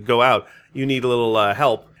starts to go out, you need a little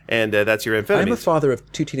help. And that's your amphetamines. I'm a father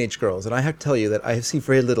of 2 teenage girls, and I have to tell you that I see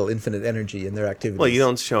very little infinite energy in their activities. Well, you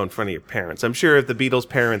don't show in front of your parents. I'm sure if the Beatles'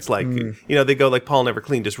 parents, they go like, Paul never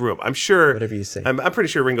cleaned his room. I'm sure... Whatever you say. I'm pretty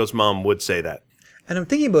sure Ringo's mom would say that. And I'm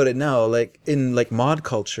thinking about it now, like, in, like, mod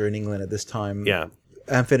culture in England at this time. Yeah.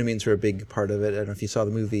 Amphetamines were a big part of it. I don't know if you saw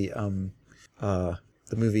the movie, I can't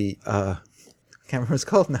remember what it's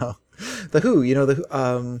called now. The Who, you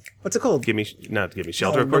know, what's it called? Not Give Me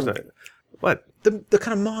Shelter, of course not. What? The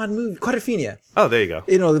kind of mod movie, Quadrophenia. Oh, there you go.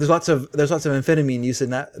 You know, there's lots of amphetamine use in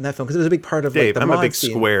that film because it was a big part of Dave, like, the I'm mod a big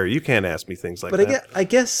scene. square. You can't ask me things like But that. I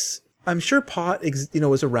guess I'm sure pot,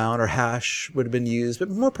 was around, or hash would have been used, but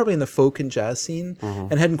more probably in the folk and jazz scene,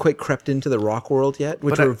 and hadn't quite crept into the rock world yet,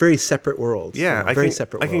 which are very separate worlds. Yeah, I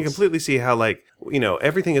separate can worlds. completely see how, like, you know,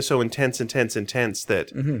 everything is so intense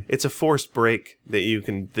that it's a forced break that you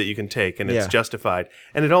can take, and it's justified,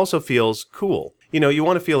 and it also feels cool. You know, you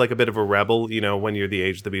want to feel like a bit of a rebel, you know, when you're the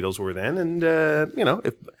age the Beatles were then, and you know,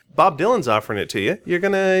 if Bob Dylan's offering it to you, you're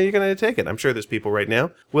gonna take it. I'm sure there's people right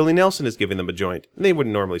now. Willie Nelson is giving them a joint. They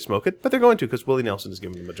wouldn't normally smoke it, but they're going to because Willie Nelson is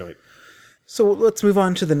giving them a joint. So let's move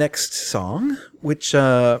on to the next song, which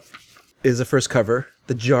is a first cover,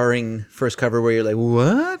 the jarring first cover where you're like,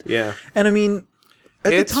 what? Yeah. And I mean,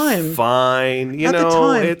 at It's the time, fine. You at the know,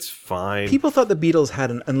 time, it's fine. people thought the Beatles had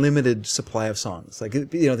an unlimited supply of songs. Like,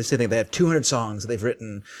 you know, they say they have 200 songs that they've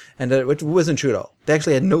written, and which wasn't true at all. They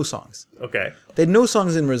actually had no songs. Okay. They had no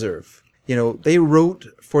songs in reserve. You know, they wrote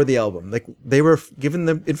for the album. Like, they were given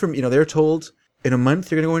the they were told, in a month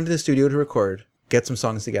you're going to go into the studio to record, get some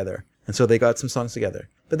songs together. And so they got some songs together.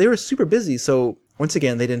 But they were super busy, so once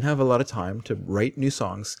again, they didn't have a lot of time to write new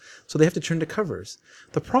songs, so they have to turn to covers.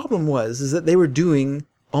 The problem is that they were doing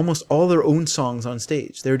almost all their own songs on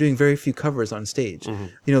stage. They were doing very few covers on stage. Mm-hmm.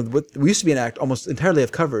 You know, what we used to be an act almost entirely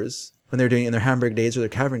of covers when they were doing it in their Hamburg days or their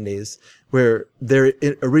Cavern days, where their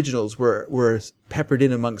originals were peppered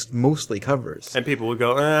in amongst mostly covers. And people would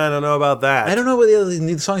go, I don't know about that. I don't know what the other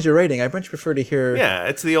new songs you're writing. I much prefer to hear. Yeah,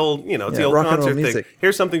 it's the old, you know, it's the old rock and roll concert thing. music.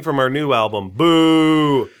 Here's something from our new album.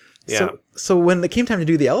 Boo! Yeah. So when it came time to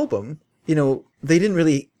do the album, you know, they hadn't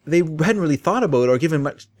really thought about or given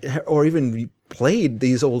much, or even played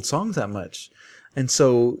these old songs that much. And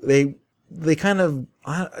so they kind of,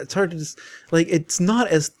 it's hard to just, like, it's not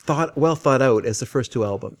as well thought out as the first two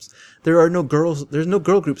albums. There's no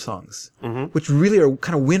girl group songs, which really are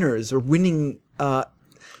kind of winners or winning,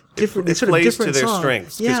 different, it sort of plays different to their songs.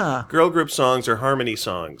 strengths. 'Cause Yeah. girl group songs are harmony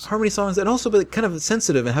songs. Harmony songs, and also but kind of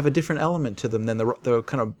sensitive and have a different element to them than the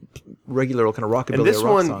kind of regular kind of rockabilly And this or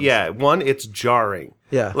rock one, songs. it's jarring.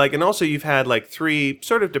 Yeah. Like, and also you've had like 3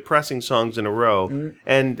 sort of depressing songs in a row,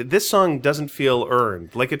 and this song doesn't feel earned.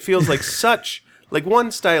 Like, it feels like such, like, one,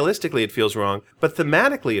 stylistically it feels wrong, but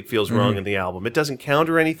thematically it feels wrong in the album. It doesn't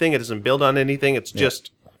counter anything, it doesn't build on anything, it's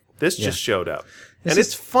just, this just showed up. And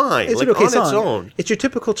it's fine, It's like, an okay on song. its own. It's your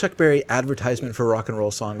typical Chuck Berry advertisement for a rock and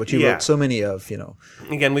roll song, which he Yeah. wrote so many of, you know.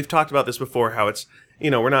 Again, we've talked about this before, how it's,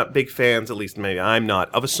 you know, we're not big fans, at least maybe I'm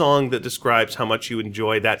not, of a song that describes how much you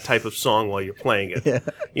enjoy that type of song while you're playing it. Yeah.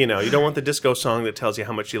 You know, you don't want the disco song that tells you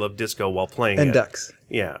how much you love disco while playing it. And Ducks.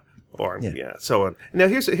 Yeah. Or, so on. Now,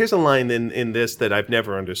 here's a line in this that I've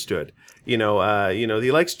never understood. You know,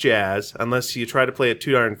 he likes jazz, unless you try to play it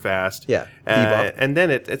too darn fast. Yeah, bebop. And then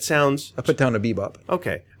it sounds... I put down a bebop.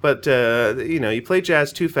 Okay, but, you know, you play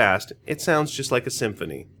jazz too fast, it sounds just like a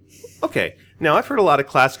symphony. Okay, now I've heard a lot of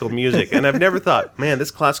classical music, and I've never thought, man, this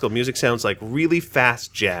classical music sounds like really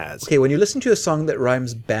fast jazz. Okay, when you listen to a song that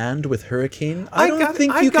rhymes band with hurricane, I don't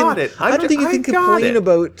think you got can. it. I don't think you can complain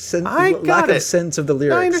about lack of sense of the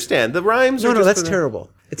lyrics. I understand. The rhymes are No, just that's for the- terrible.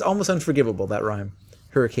 It's almost unforgivable, that rhyme.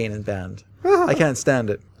 Hurricane and band. I can't stand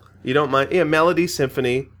it. You don't mind? Yeah, melody,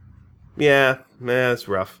 symphony. Yeah, that's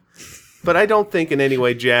rough. But I don't think in any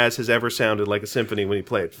way jazz has ever sounded like a symphony when you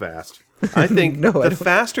play it fast. I think No, I the don't.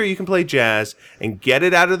 faster you can play jazz and get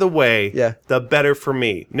it out of the way, the better for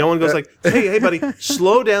me. No one goes like, hey, buddy,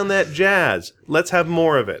 slow down that jazz. Let's have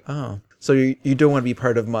more of it. Oh. So you don't want to be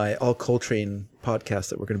part of my All Coltrane podcast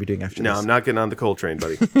that we're going to be doing after No, this? I'm not getting on the Coltrane,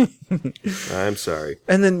 buddy. I'm sorry.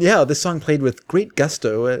 And then, this song played with great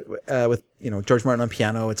gusto with, you know, George Martin on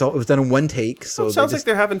piano. It was done in one take. So It sounds like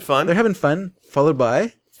they're having fun. they're having fun, followed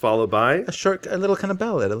by Followed by... a little kind of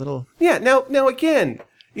ballad, a little... Yeah, now again,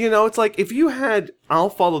 you know, it's like if you had I'll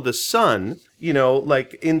Follow the Sun, you know,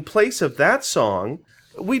 like in place of that song,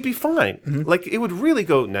 we'd be fine. Like, it would really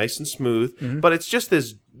go nice and smooth, but it's just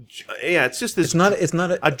this... Yeah, it's just this... It's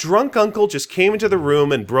not a drunk uncle just came into the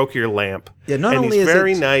room and broke your lamp. Yeah, not and only he's is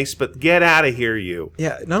very it- nice, but get out of here, you.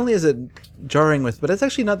 Yeah, not only is it jarring but it's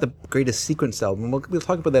actually not the greatest sequenced album. We'll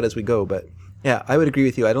talk about that as we go, but yeah, I would agree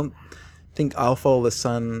with you. I don't think I'll Follow the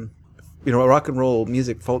Sun, you know, rock and roll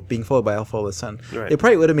music being followed by I'll Follow the Sun. Right. It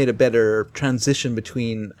probably would have made a better transition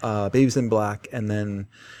between Babies in Black and then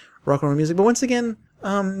rock and roll music. But once again,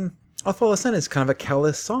 I'll Follow the Sun is kind of a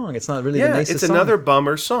callous song. It's not really the Yeah, nicest it's song. another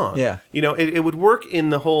bummer song. Yeah. It would work in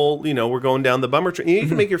the whole, we're going down the bummer train. You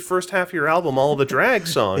can make your first half of your album all the drag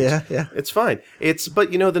songs. Yeah. It's fine.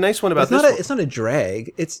 But the nice one about It's this it's not a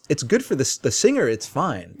drag. It's good for the singer. It's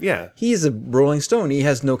fine. Yeah. He's a Rolling Stone. He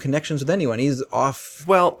has no connections with anyone. He's off.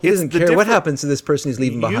 Well, he doesn't it's the care what different- happens to this person he's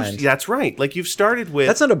leaving behind. That's right. Like you've started with...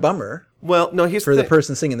 That's not a bummer well, no, here's for the thing.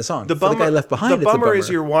 person singing the song. The For the guy left behind, The it's a bummer bummer. is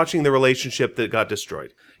you're watching the relationship that got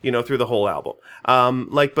destroyed, through the whole album.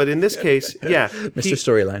 But in this case, yeah. Mr.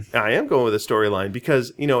 Storyline. I am going with a storyline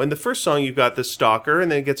because, in the first song you've got the stalker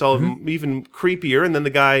and then it gets all Mm-hmm. even creepier and then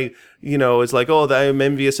the guy, is like, oh, I'm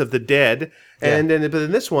envious of the dead. And then, but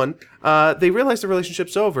in this one, they realize the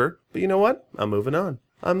relationship's over. But you know what? I'm moving on.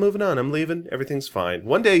 I'm leaving. Everything's fine.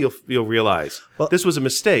 One day you'll realize this was a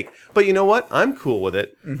mistake. But you know what? I'm cool with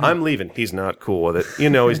it. Mm-hmm. I'm leaving. He's not cool with it.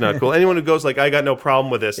 He's not cool. Anyone who goes like, I got no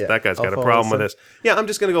problem with this. That guy's got a follow problem the with this. Yeah, I'm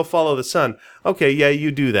just going to go follow the sun. Okay, yeah,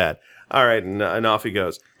 you do that. All right, and off he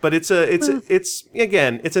goes. But it's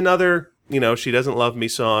another, she doesn't love me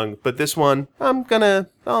song. But this one,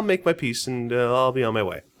 I'll make my peace and I'll be on my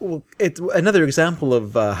way. Well, it's another example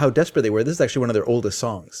of how desperate they were. This is actually one of their oldest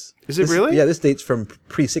songs. Is it really? Yeah, this dates from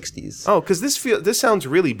pre-60s. Oh, because this sounds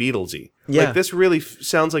really Beatlesy. Yeah. Like this really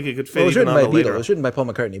sounds like it could fit Well, it was even written on by the later. Beatles. It was written by Paul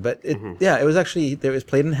McCartney. But it was actually, it was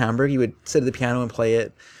played in Hamburg. You would sit at the piano and play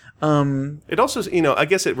it. It also, I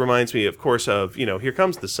guess it reminds me, of course, of Here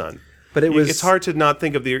Comes the Sun. But it was. It's hard to not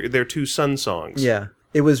think of their two Sun songs. Yeah,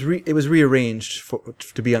 it was rearranged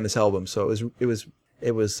to be on this album. So it was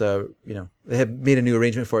they had made a new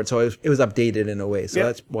arrangement for it. So it was updated in a way. So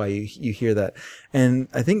that's why you hear that. And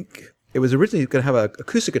I think it was originally going to have an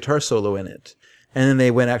acoustic guitar solo in it. And then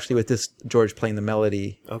they went actually with this George playing the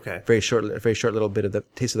melody. Okay. Very short little bit of the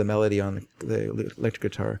taste of the melody on the electric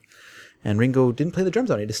guitar. And Ringo didn't play the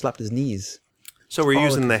drums on it. He just slapped his knees. So we're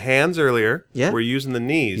using the hands earlier. Yeah. We're using the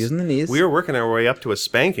knees. Using the knees. We were working our way up to a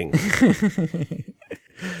spanking.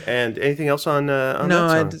 And anything else on that song?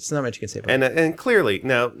 No, it's not much you can say about it. And clearly,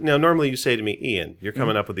 now normally you say to me, Ian, you're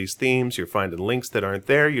coming up with these themes, you're finding links that aren't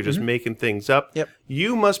there, you're just making things up. Yep.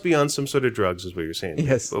 You must be on some sort of drugs, is what you're saying.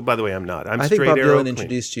 Yes. Well, by the way, I'm not. I'm I think straight Bob arrow Dylan clean.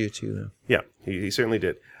 introduced you to... Yeah, he certainly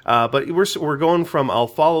did. But we're going from I'll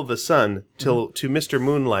Follow the Sun to Mr.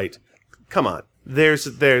 Moonlight. Come on.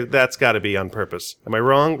 That's got to be on purpose. Am I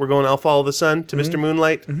wrong? We're going I'll Follow the Sun to Mr.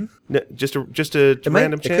 Moonlight? Just a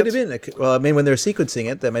random chance? It could have been. Well, I mean, when they were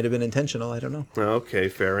sequencing it, that might have been intentional. I don't know. Okay,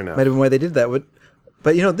 fair enough. Might have been why they did that.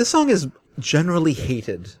 But this song is generally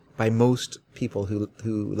hated by most people who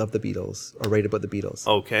love the Beatles or write about the Beatles.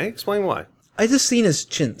 Okay, explain why. I just seen as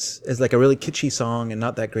chintz, as like a really kitschy song and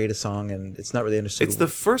not that great a song, and it's not really understood. It's the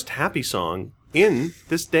first happy song in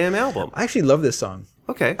this damn album. I actually love this song.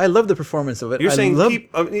 Okay. I love the performance of it. You're saying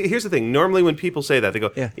here's the thing. Normally when people say that, they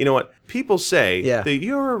go, Yeah. you know what? People say Yeah. that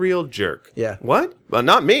you're a real jerk. Yeah. What? Well,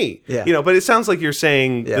 not me. Yeah. But it sounds like you're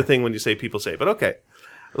saying Yeah. the thing when you say people say. But okay.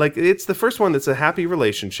 Like, it's the first one that's a happy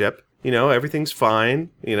relationship. Everything's fine.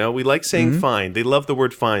 We like saying fine. They love the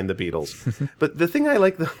word fine, the Beatles. But the thing I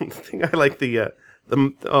like, one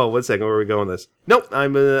second, where are we going with this? Nope,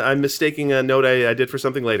 I'm mistaking a note I did for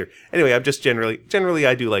something later. Anyway, I'm just generally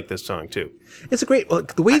I do like this song too. It's a great. Well,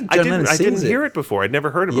 the way John Lennon I sings didn't hear it before. I'd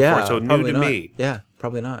never heard it before, Yeah, so new probably to not. me. Yeah,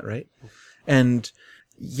 probably not, right? And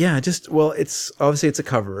yeah, it's obviously it's a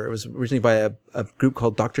cover. It was originally by a group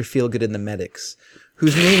called Dr. Feelgood and the Medics,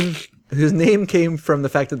 whose name came from the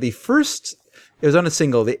fact that it was on a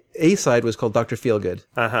single. The A side was called Dr. Feelgood,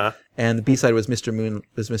 and the B side was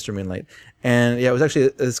Mr. Moonlight. And yeah, it was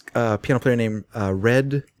actually a piano player named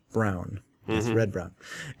Red Brown. It's Red Brown,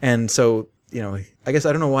 and so I guess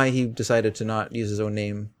I don't know why he decided to not use his own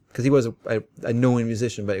name, because he was a known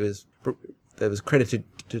musician, but it was credited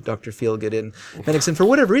to Dr. Feelgood and Medics, and for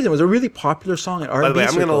whatever reason, it was a really popular song at R&B By the way, I'm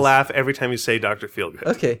going to circles. laugh every time you say Dr. Feelgood.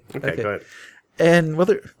 Okay. Go ahead. And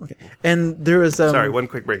and there was Sorry, one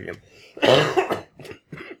quick break again. I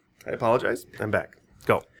apologize. I'm back.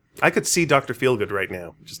 Go. I could see Dr. Feelgood right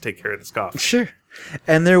now. Just take care of this cough. Sure.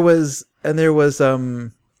 And there was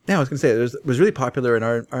yeah, I was going to say it was really popular in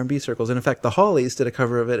R&B circles, and in fact, the Hollies did a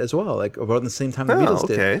cover of it as well, like about the same time the Beatles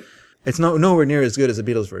did. Okay. It's nowhere near as good as the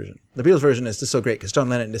Beatles version. The Beatles version is just so great because John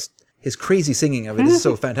Lennon his crazy singing of it is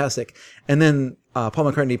so fantastic, and then Paul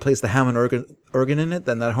McCartney plays the Hammond organ in it.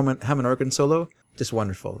 Then that Hammond organ solo, just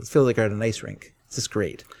wonderful. It feels like you're at an ice rink. It's just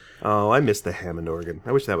great. Oh, I miss the Hammond organ.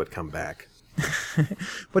 I wish that would come back.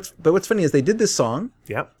 What's funny is they did this song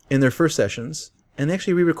Yeah. in their first sessions, and they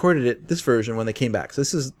actually re-recorded this version when they came back. So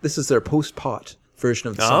this is their post-pot version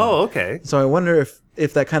of the song. Oh, okay. So I wonder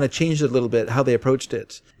if that kind of changed it a little bit, how they approached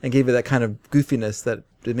it, and gave it that kind of goofiness that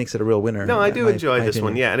it makes it a real winner. No, I do enjoy my this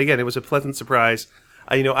opinion. one. Yeah, and again, it was a pleasant surprise.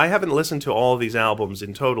 I haven't listened to all of these albums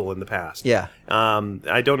in total in the past. Yeah.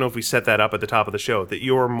 I don't know if we set that up at the top of the show, that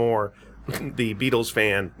you're more the Beatles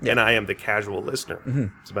fan and I am the casual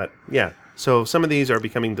listener. But yeah, so some of these are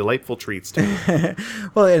becoming delightful treats to me.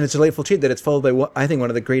 Well, and it's a delightful treat that it's followed by, I think, one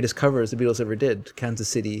of the greatest covers the Beatles ever did, Kansas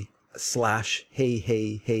City / Hey,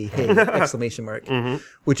 Hey, Hey, Hey, exclamation mark,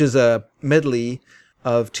 which is a medley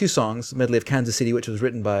of two songs, a medley of Kansas City, which was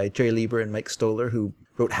written by Jerry Lieber and Mike Stoller, who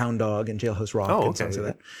wrote Hound Dog and Jailhouse Rock and songs like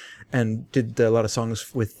that, and did a lot of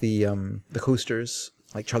songs with the Coasters,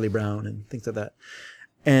 like Charlie Brown and things like that.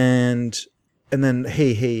 And then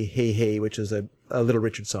Hey, Hey, Hey, Hey, which is a Little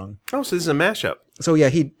Richard song. Oh, so this is a mashup. So yeah,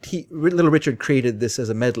 Little Richard created this as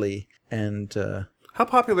a medley, and How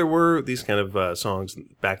popular were these kind of songs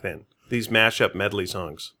back then? These mashup medley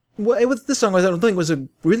songs? well, this song I don't think was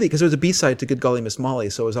because it was a B-side to Good Golly Miss Molly,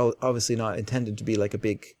 so it was obviously not intended to be like a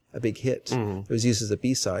big hit. It was used as a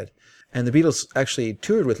B-side, and the Beatles actually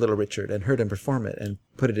toured with Little Richard and heard him perform it and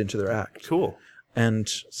put it into their act. Cool. And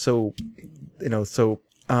so,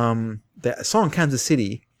 the song Kansas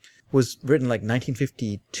City was written like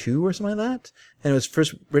 1952 or something like that, and it was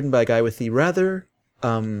first written by a guy with the rather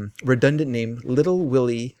redundant name Little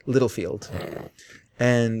Willie Littlefield,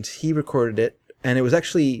 and he recorded it, and it was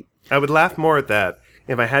actually I would laugh more at that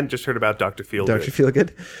if I hadn't just heard about Dr. Feelgood. Dr.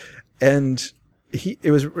 Feelgood, and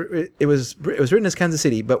it was written as Kansas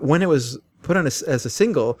City, but when it was put on as a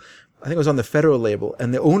single, I think it was on the Federal label,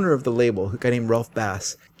 and the owner of the label, a guy named Ralph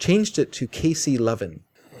Bass, changed it to KC Lovin'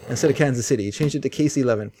 instead of Kansas City. He changed it to KC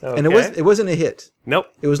Lovin', and it wasn't a hit. Nope.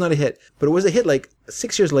 It was not a hit, but it was a hit. Like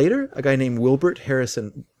 6 years later, a guy named Wilbert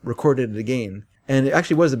Harrison recorded it again, and it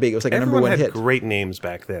actually was It was like a number one hit. Everyone had great names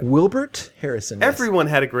back then. Wilbert Harrison. Yes. Everyone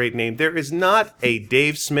had a great name. There is not a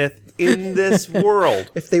Dave Smith in this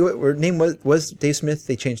world. If they were name was Dave Smith,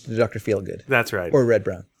 they changed it to Dr. Feelgood. That's right. Or Red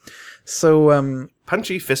Brown. So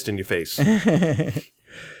Punchy fist in your face.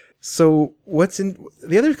 So what's in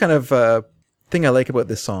the other kind of thing I like about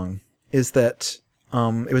this song is that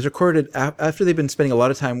it was recorded after they've been spending a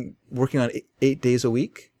lot of time working on 8 days a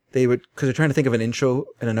week. Because they're trying to think of an intro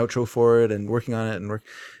and an outro for it and working on it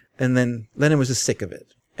and then Lennon was just sick of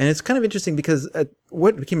it. And it's kind of interesting because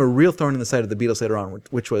what became a real thorn in the side of the Beatles later on,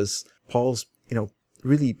 which was Paul's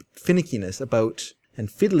really finickiness about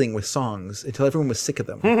and fiddling with songs until everyone was sick of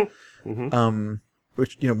them.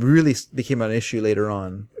 Which really became an issue later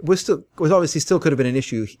on. Was obviously still could have been an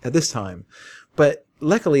issue at this time, but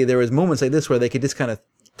luckily there was moments like this where they could just kind of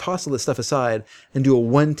toss all this stuff aside and do a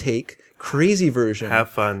one take crazy version.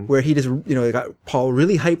 Have fun. Where he just got Paul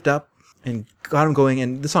really hyped up and got him going,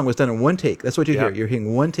 and the song was done in one take. That's what you hear. You're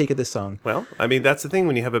hearing one take of this song. Well, I mean, that's the thing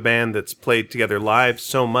when you have a band that's played together live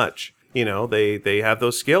so much. They have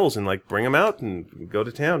those skills and bring them out and go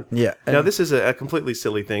to town. Yeah. Now this is a completely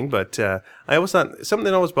silly thing, but I always thought something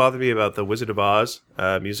that always bothered me about the Wizard of Oz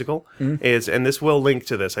musical is, and this will link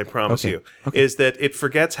to this, I promise you, is that it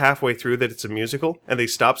forgets halfway through that it's a musical and they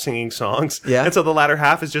stop singing songs. Yeah. And so the latter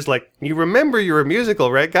half is just you remember you're a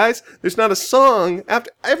musical, right, guys? There's not a song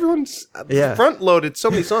after everyone's front loaded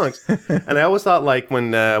so many songs. And I always thought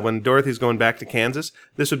when Dorothy's going back to Kansas,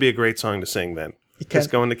 this would be a great song to sing then.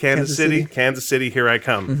 Just going to Kansas City, here I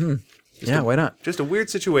come. Why not? Just a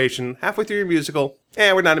weird situation. Halfway through your musical,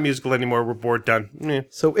 we're not a musical anymore. We're bored, done.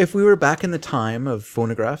 So if we were back in the time of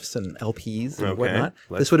phonographs and LPs and whatnot,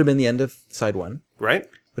 this would have been the end of side one. Right.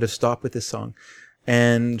 Would have stopped with this song.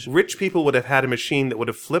 And rich people would have had a machine that would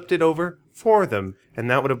have flipped it over for them,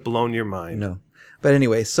 and that would have blown your mind. No. But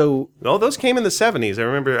anyway, so... Oh, those came in the 70s. I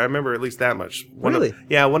remember at least that much. One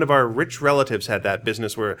of our rich relatives had that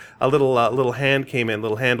business where a little hand came in,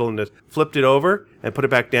 little handle, and it flipped it over and put it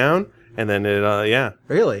back down, and then it,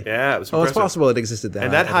 Really? Yeah, it was impressive. Oh, it's possible it existed then.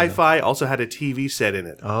 And that hi-fi also had a TV set in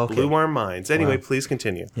it. Oh, okay. Blew our minds. Anyway, please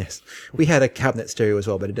continue. Yes. We had a cabinet stereo as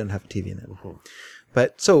well, but it didn't have a TV in it.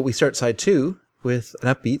 But so we start side 2 with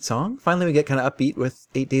an upbeat song. Finally, we get kind of upbeat with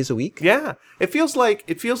 8 days a week. Yeah. It feels like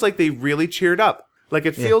they really cheered up.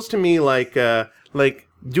 It feels to me like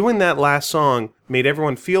doing that last song made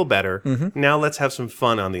everyone feel better. Now let's have some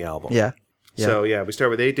fun on the album. Yeah. So, we start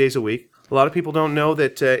with 8 days a week. A lot of people don't know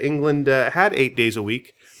that England had 8 days a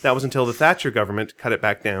week. That was until the Thatcher government cut it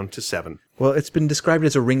back down to 7. Well, it's been described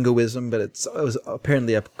as a Ringoism, but it was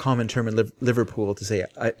apparently a common term in Liverpool to say,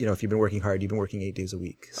 if you've been working hard, you've been working 8 days a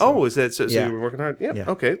week. So. Is that so? So you were working hard? Yeah.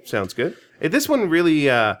 Okay, sounds good. This one really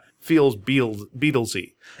feels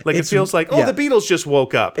Beatlesy. It feels like, the Beatles just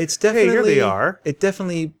woke up. It's definitely... Hey, here they are. It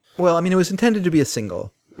definitely... Well, I mean, it was intended to be a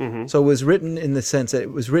single. So it was written in the sense that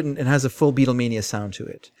it was written and has a full Beatlemania sound to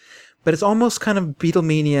it. But it's almost kind of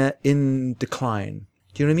Beatlemania in decline.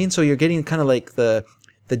 Do you know what I mean? So you're getting kind of like the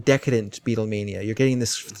decadent Beatlemania. You're getting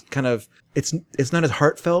this kind of, it's not as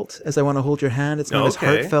heartfelt as I Want to Hold Your Hand. It's not as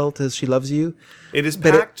heartfelt as She Loves You. It is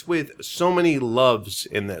packed with so many loves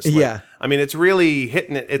in this. Like, yeah. I mean, it's really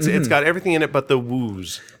hitting it. It's got everything in it but the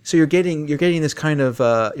woos. So you're getting this kind of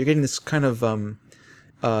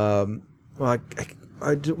well,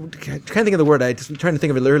 I can't think of the word. I was trying to think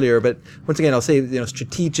of it earlier, but once again, I'll say,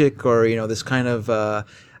 strategic, or, this kind of,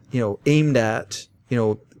 aimed at,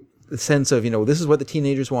 the sense of, this is what the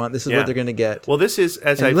teenagers want. This is what they're going to get. Well, this is,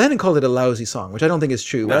 Lennon called it a lousy song, which I don't think is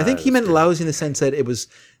true. But I think he meant lousy in the sense that it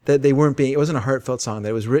wasn't a heartfelt song, that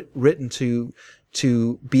it was written to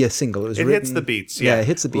be a single. It hits the beats. Yeah, it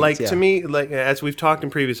hits the beats. Like, to me, like, as we've talked in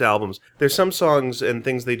previous albums, there's some songs and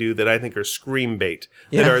things they do that I think are scream bait.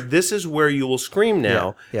 This is where you will scream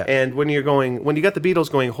now. Yeah. And when you got the Beatles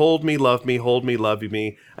going, hold me, love you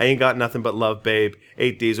me, I ain't got nothing but love, babe,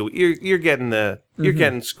 8 days a week, you're getting you're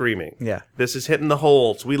getting screaming. Yeah. This is hitting the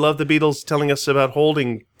holes. We love the Beatles telling us about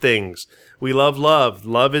holding things. We love love.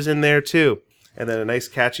 Love is in there too. And then a nice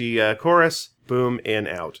catchy chorus. Boom, and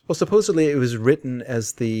out. Well, supposedly it was written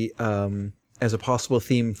as as a possible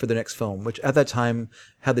theme for the next film, which at that time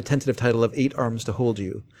had the tentative title of 8 Arms to Hold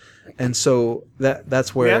You. And so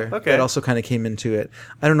that's where that also kind of came into it.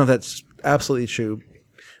 I don't know if that's absolutely true,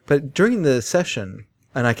 but during the session,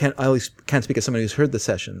 and I at least can't speak as somebody who's heard the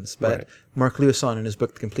sessions, but Mark Lewisohn in his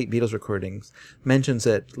book, The Complete Beatles Recordings, mentions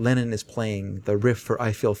that Lennon is playing the riff for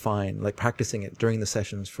I Feel Fine, like practicing it during the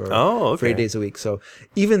sessions for 8 days a week. So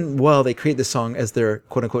even while they create this song as their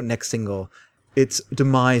quote-unquote next single, its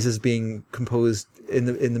demise is being composed in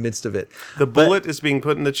the midst of it. The bullet is being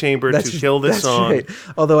put in the chamber to kill this song. Right.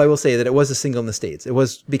 Although I will say that it was a single in the States. It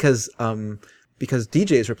was because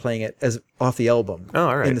DJs were playing it as off the album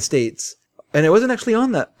in the States. And it wasn't actually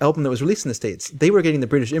on that album that was released in the States. They were getting the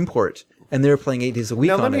British import, and they were playing 8 days a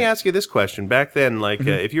week on it. Now, let me ask you this question. Back then, like,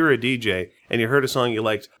 if you were a DJ and you heard a song you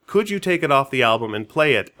liked, could you take it off the album and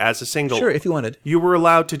play it as a single? Sure, if you wanted. You were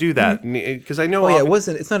allowed to do that. Because I know...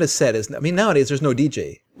 it's not as set as... nowadays there's no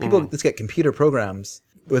DJ. People just get computer programs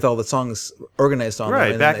with all the songs organized on them.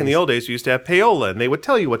 Right, back in the old days, we used to have payola, and they would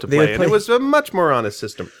tell you what to play, and it was a much more honest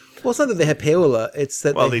system. Well, it's not that they had payola, it's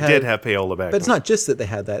that they did have payola back then. But it's not just that they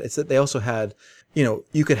had that, it's that they also had...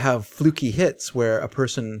 you could have fluky hits where a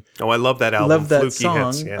person... Oh, I love that album, loved that Fluky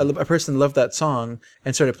song. Hits. Yeah. A person loved that song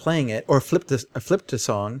and started playing it, or flipped a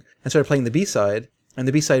song and started playing the B-side, and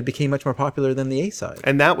the B-side became much more popular than the A-side.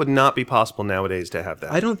 And that would not be possible nowadays to have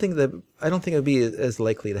that. I don't think it would be as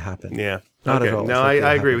likely to happen. Yeah. Not at all. No,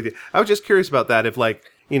 I agree with you. I was just curious about that. If, like,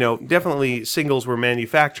 definitely singles were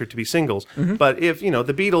manufactured to be singles. But if, the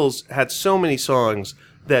Beatles had so many songs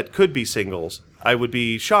that could be singles, I would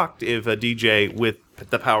be shocked if a DJ with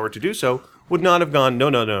the power to do so would not have gone,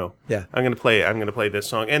 no. Yeah. I'm going to play this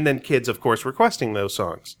song. And then kids, of course, requesting those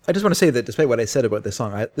songs. I just want to say that despite what I said about this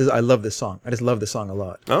song, I love this song. I just love this song a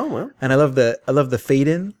lot. Oh, well. And I love the fade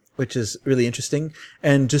in, which is really interesting.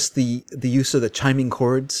 And just the use of the chiming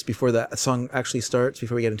chords before the song actually starts,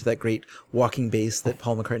 before we get into that great walking bass that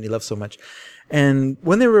Paul McCartney loves so much. And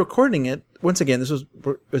when they were recording it, once again, this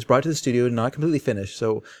was brought to the studio, not completely finished.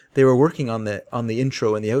 So they were working on the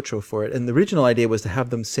intro and the outro for it. And the original idea was to have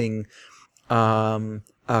them sing kind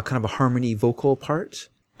of a harmony vocal part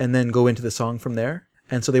and then go into the song from there.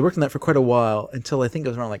 And so they worked on that for quite a while until I think it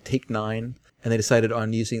was around like take 9, and they decided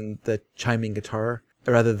on using the chiming guitar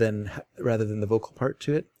rather than the vocal part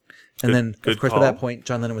to it. And then, of course, by that point,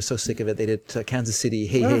 John Lennon was so sick of it, they did Kansas City,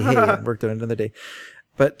 Hey, Hey, Hey, and worked on it another day.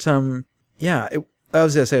 But I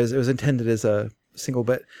was going to say it was intended as a single,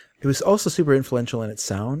 but it was also super influential in its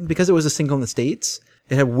sound because it was a single in the States.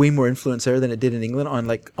 It had way more influence there than it did in England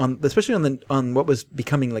especially on what was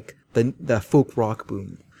becoming like the folk rock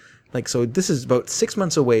boom. Like, so this is about 6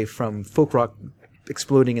 months away from folk rock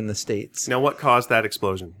exploding in the States. Now, what caused that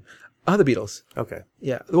explosion? The Beatles. Okay.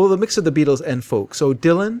 Yeah. Well, the mix of the Beatles and folk. So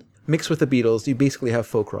Dylan mixed with the Beatles, you basically have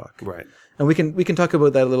folk rock. Right. And we can talk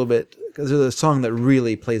about that a little bit because there's a song that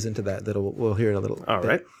really plays into that we'll hear in a little bit. All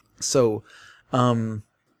right. So,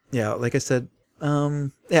 like I said,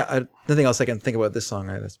 nothing else I can think about this song.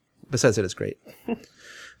 Besides that, it's great.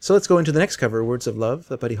 So let's go into the next cover, Words of Love,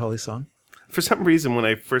 the Buddy Holly song. For some reason, when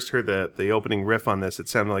I first heard the opening riff on this, it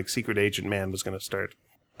sounded like Secret Agent Man was going to start.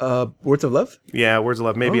 Words of Love? Yeah, Words of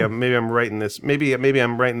Love. Maybe I'm writing this. Maybe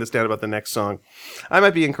I'm writing this down about the next song. I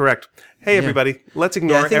might be incorrect. Hey, everybody, let's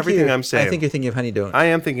ignore everything I'm saying. I think you're thinking of Honey Don't. I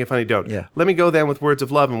am thinking of Honey Don't. Yeah. Let me go then with Words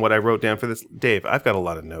of Love and what I wrote down for this. Dave, I've got a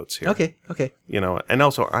lot of notes here. Okay. And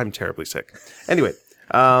also I'm terribly sick. Anyway,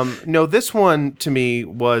 No, this one to me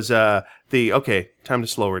was time to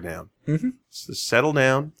slow her down. Mm-hmm. So settle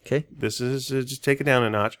down. Okay. This is just take it down a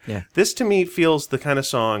notch. Yeah. This to me feels the kind of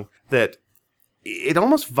song that it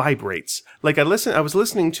almost vibrates. Like I was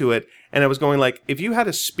listening to it and I was going like, if you had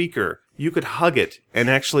a speaker, you could hug it and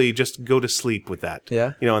actually just go to sleep with that.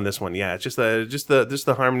 Yeah. On this one. Yeah. It's just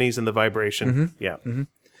the harmonies and the vibration. Mm-hmm. Yeah. Mm-hmm.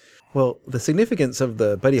 Well, the significance of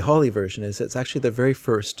the Buddy Holly version is it's actually the very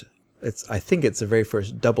first. I think it's the very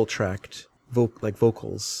first double-tracked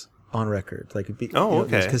vocals on record.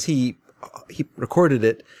 Okay. Because he recorded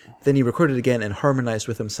it, then he recorded it again and harmonized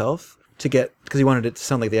with himself because he wanted it to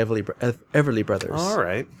sound like the Everly Brothers. All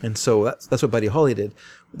right. And so that's what Buddy Holly did.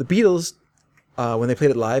 The Beatles, when they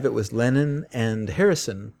played it live, it was Lennon and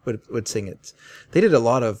Harrison would sing it. They did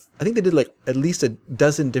I think they did like at least a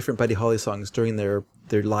dozen different Buddy Holly songs during their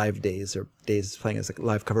live days or days playing as a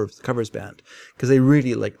live covers band because they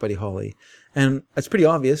really liked Buddy Holly. And it's pretty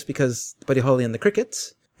obvious because Buddy Holly and the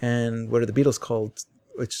Crickets and what are the Beatles called,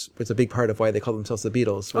 which was a big part of why they called themselves the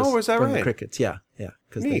Beatles. Was that from right? The Crickets, yeah.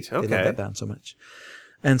 Because they okay. love that band so much.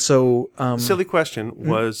 And so... silly question,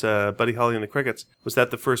 was Buddy Holly and the Crickets, was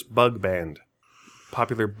that the first bug band?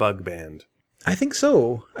 Popular bug band? I think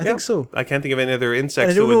so. I think so. I can't think of any other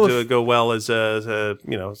insects that would go well as yeah.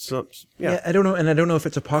 I don't know, and I don't know if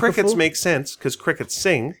it's apocryphal. Crickets make sense because crickets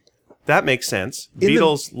sing. That makes sense.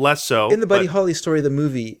 Beatles less so. In the Buddy Holly story, the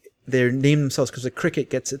movie, they name themselves because a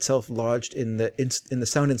cricket gets itself lodged in the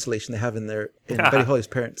sound insulation they have in Buddy Holly's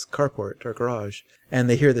parents' carport or garage, and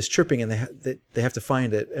they hear this chirping, and they have to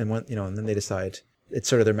find it, and and then they decide it's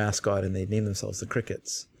sort of their mascot, and they name themselves the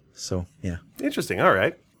Crickets. So yeah, interesting. All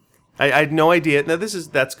right. I had no idea. Now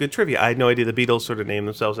that's good trivia. I had no idea the Beatles sort of named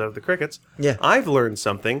themselves out of the Crickets. Yeah. I've learned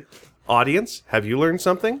something. Audience, have you learned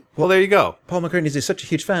something? Well, there you go. Paul McCartney is such a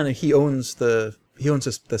huge fan, and he owns the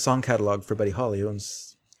song catalog for Buddy Holly. He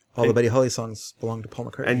owns all the Buddy Holly songs belong to Paul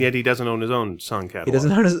McCartney. And yet he doesn't own his own song catalog. He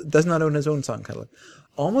does not own his own song catalog.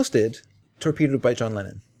 Almost did. Torpedoed by John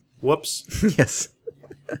Lennon. Whoops. Yes.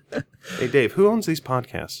 Hey, Dave, who owns these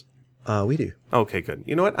podcasts? We do. Okay, good.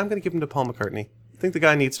 You know what? I'm going to give them to Paul McCartney. I think the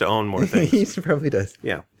guy needs to own more things. He probably does.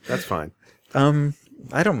 Yeah, that's fine.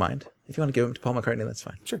 I don't mind. If you want to give them to Paul McCartney, that's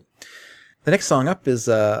fine. Sure. The next song up is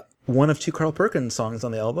one of two Carl Perkins songs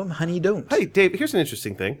on the album, Honey Don't. Hey, Dave, here's an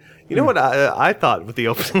interesting thing. You know what I thought with the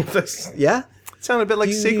opening of this? Yeah? It sounded a bit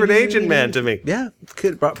like Secret Agent Man to me. Yeah.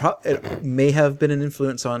 It may have been an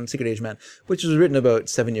influence on Secret Agent Man, which was written about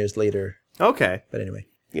 7 years later. Okay. But anyway.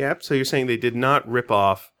 Yeah, so you're saying they did not rip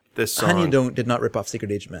off this song. Honey Don't did not rip off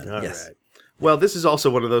Secret Agent Man. All yes. right. Well, this is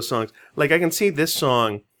also one of those songs. Like, I can see this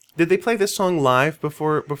song. Did they play this song live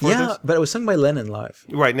before this? Yeah, but it was sung by Lennon live.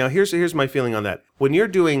 Right. Now, here's my feeling on that. When you're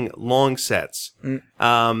doing long sets,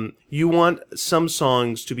 you want some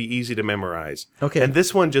songs to be easy to memorize. Okay. And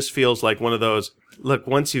this one just feels like one of those, look,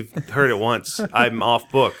 once you've heard it once, I'm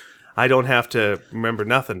off book. I don't have to remember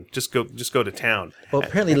nothing. Just go to town. Well,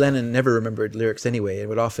 apparently Lennon never remembered lyrics anyway and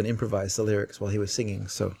would often improvise the lyrics while he was singing.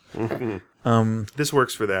 So this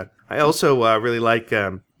works for that. I also really like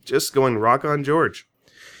just going rock on George.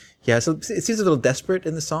 Yeah, so it seems a little desperate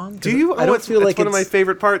in the song. Do you? I don't feel like it's one of my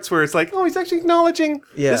favorite parts where it's like, oh, he's actually acknowledging.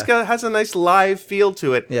 Yeah. This guy has a nice live feel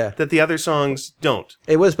to it. Yeah. That the other songs don't.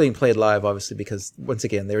 It was being played live, obviously, because once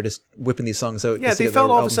again they were just whipping these songs out. Yeah, they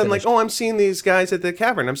felt all of a sudden like, oh, I'm seeing these guys at the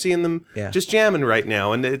Cavern. I'm seeing them just jamming right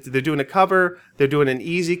now, and they're doing a cover. They're doing an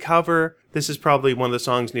easy cover. This is probably one of the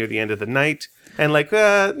songs near the end of the night, and like,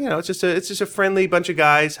 it's just a friendly bunch of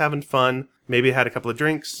guys having fun. Maybe had a couple of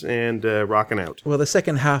drinks and rocking out. Well, the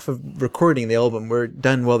second half of recording the album were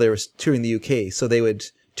done while they were touring the UK. So they would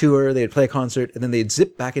tour, they would play a concert, and then they'd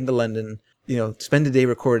zip back into London, spend a day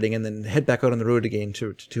recording, and then head back out on the road again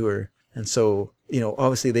to tour. And so,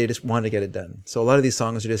 obviously they just wanted to get it done. So a lot of these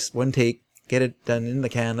songs are just one take, get it done in the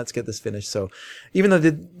can, let's get this finished. So even though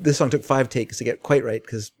this song took 5 takes to get quite right,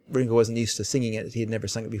 because Ringo wasn't used to singing it, he had never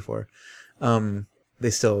sung it before. They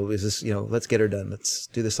still was just, let's get her done. Let's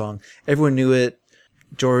do the song. Everyone knew it.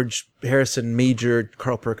 George Harrison, major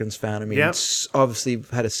Carl Perkins fan. I mean, obviously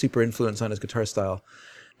had a super influence on his guitar style.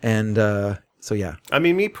 And so, yeah. I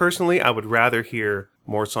mean, me personally, I would rather hear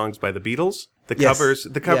more songs by the Beatles. Covers,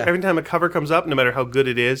 every time a cover comes up, no matter how good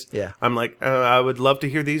it is, I'm like, I would love to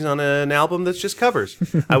hear these on an album that's just covers.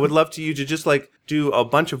 I would love you to just like do a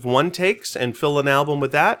bunch of one takes and fill an album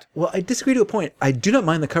with that. Well, I disagree to a point. I do not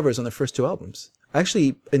mind the covers on the first 2 albums. I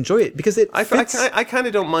actually enjoy it because it fits. I kind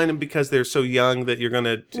of don't mind them because they're so young that you're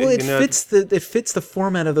gonna. Well, it fits the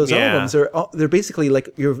format of those albums. They're basically like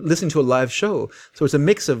you're listening to a live show, so it's a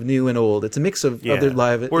mix of new and old. It's a mix of other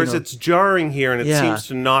live. Whereas it's jarring here, and it seems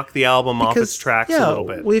to knock the album off its tracks a little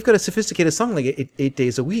bit. Well, you've got a sophisticated song like 8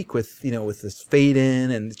 days a week with with this fade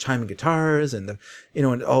in and chiming guitars and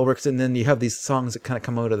and it all works. And then you have these songs that kind of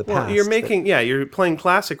come out of the past. You're playing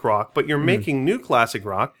classic rock, but you're making new classic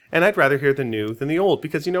rock, and I'd rather hear the new than the old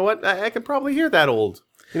because you know what? I can probably hear that old,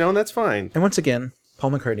 and that's fine. And once again,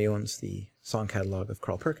 Paul McCartney owns the song catalog of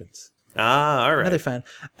Carl Perkins. Ah, all right. Another fan.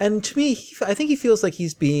 And to me, I think he feels like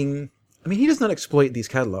he's being... I mean, he does not exploit these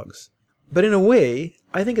catalogs. But in a way,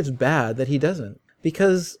 I think it's bad that he doesn't.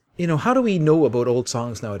 Because, how do we know about old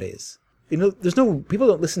songs nowadays? There's no... People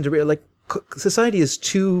don't listen to... Like, society is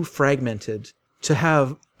too fragmented to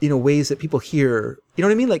have, ways that people hear... You know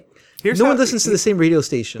what I mean? Like, no one listens to the same radio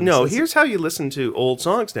station. No, here's how you listen to old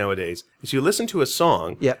songs nowadays. Is you listen to a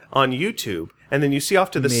song on YouTube, and then you see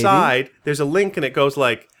off to the side, there's a link, and it goes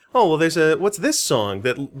like, oh, well, what's this song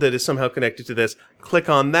that is somehow connected to this? Click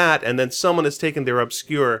on that, and then someone has taken their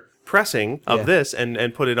obscure pressing of this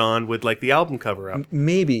and put it on with, like, the album cover up.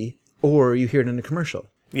 Maybe, or you hear it in a commercial.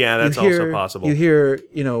 Yeah, that's also possible. You hear,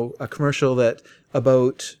 a commercial that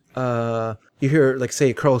about... you hear, like,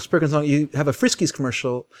 say, a Carl Perkins song, you have a Friskies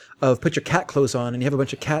commercial of put your cat clothes on, and you have a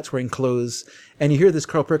bunch of cats wearing clothes, and you hear this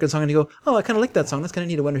Carl Perkins song, and you go, oh, I kind of like that song. That's kind of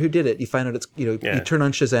neat. I wonder who did it. You find out it's, you turn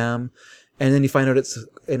on Shazam, and then you find out it's,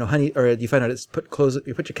 you find out it's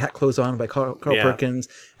you put your cat clothes on by Carl Perkins,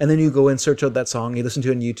 and then you go and search out that song, you listen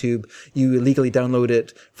to it on YouTube, you illegally download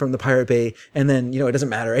it from the Pirate Bay, and then, it doesn't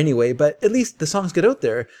matter anyway, but at least the songs get out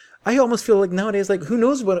there. I almost feel like nowadays, like, who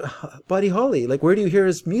knows about Buddy Holly? Like, where do you hear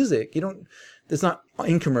his music? It's not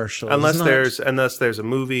in commercials. Unless there's a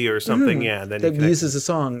movie or something, then that uses a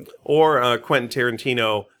song. Or Quentin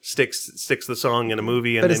Tarantino sticks the song in a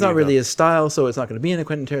movie, but it's not really his style, so it's not going to be in a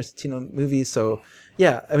Quentin Tarantino movie. So,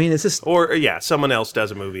 I mean, it's just someone else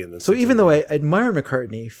does a movie in this. So even though I admire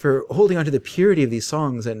McCartney for holding on to the purity of these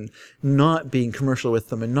songs and not being commercial with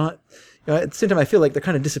them, and not at the same time, I feel like they're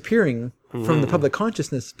kind of disappearing from the public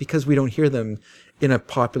consciousness because we don't hear them in a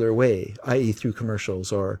popular way, i.e. through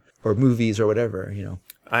commercials or movies or whatever,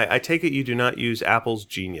 I take it you do not use Apple's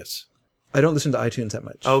Genius. I don't listen to iTunes that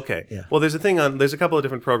much. Okay. Yeah. Well, there's a couple of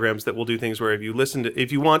different programs that will do things where if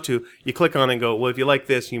you want to, you click on and go, well, if you like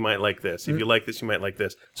this, you might like this. If you like this, you might like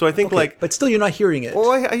this. So I think but still you're not hearing it.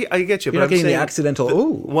 Well, I get you. You're not getting the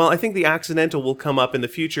accidental, Well, I think the accidental will come up in the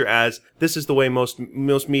future as this is the way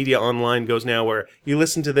most media online goes now, where you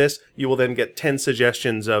listen to this, you will then get 10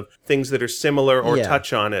 suggestions of things that are similar or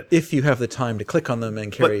touch on it. If you have the time to click on them and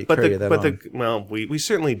carry that on. Well, we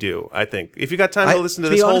certainly do, I think. If you got time to listen to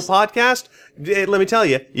this whole podcast, let me tell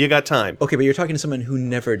you got time. Okay, but you're talking to someone who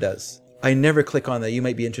never does. I never click on that you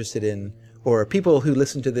might be interested in, or people who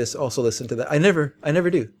listen to this also listen to that. I never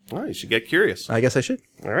do. Well, you should get curious. I guess I should.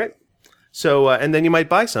 All right. So, and then you might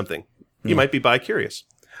buy something. You might be bi-curious.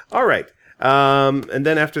 All right. And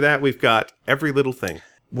then after that, we've got Every Little Thing.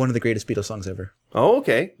 One of the greatest Beatles songs ever. Oh,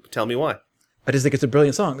 okay. Tell me why. I just think it's a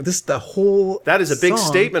brilliant song. That is a big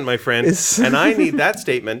statement, my friend. And I need that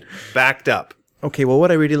statement backed up. Okay, well, what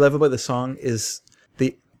I really love about the song is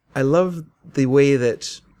I love the way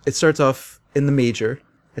that it starts off in the major.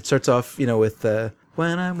 It starts off, with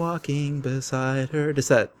when I'm walking beside her, just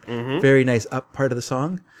that very nice up part of the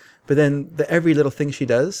song. But then the every little thing she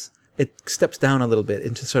does, it steps down a little bit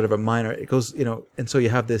into sort of a minor. It goes, and so you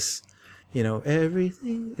have this,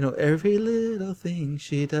 everything, every little thing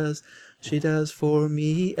she does for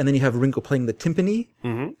me. And then you have Ringo playing the timpani,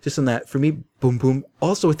 just on that, for me, boom, boom.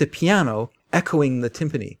 Also with the piano echoing the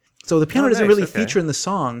timpani. So the piano doesn't really feature in the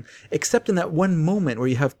song, except in that one moment where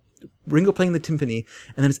you have Ringo playing the timpani,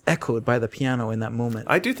 and then it's echoed by the piano in that moment.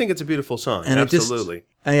 I do think it's a beautiful song. And absolutely.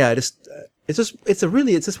 It's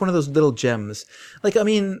just one of those little gems. Like, I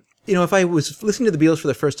mean, if I was listening to the Beatles for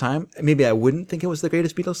the first time, maybe I wouldn't think it was the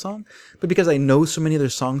greatest Beatles song. But because I know so many of their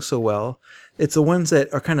songs so well, it's the ones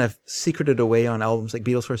that are kind of secreted away on albums like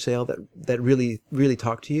Beatles for Sale that really, really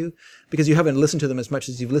talk to you. Because you haven't listened to them as much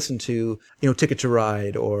as you've listened to, Ticket to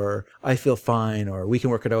Ride or I Feel Fine or We Can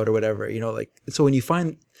Work It Out or whatever. So when you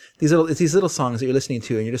find these little songs that you're listening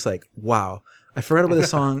to and you're just like, wow, I forgot about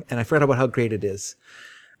this song and I forgot about how great it is.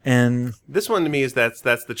 And this one to me is that's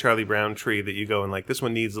the Charlie Brown tree that you go and like, this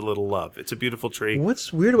one needs a little love. It's a beautiful tree.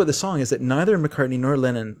 What's weird about the song is that neither McCartney nor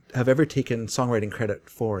Lennon have ever taken songwriting credit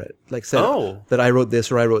for it. Like said that I wrote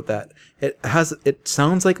this or I wrote that. It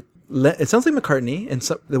sounds like McCartney and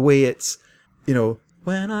the way it's,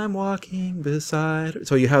 when I'm walking beside her.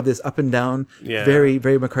 So you have this up and down, Yeah. very,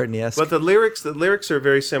 very McCartney-esque. But the lyrics are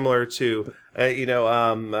very similar to,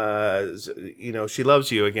 she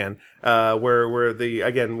loves you again. Where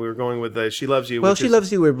we're going with the she loves you. Well, which She is,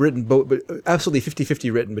 Loves You were written but absolutely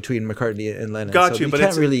 50-50 written between McCartney and Lennon. Got so you, but can't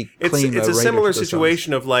it's really claim it's a a writer similar for those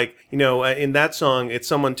situation of like, in that song, it's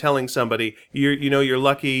someone telling somebody you're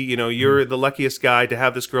lucky, you're the luckiest guy to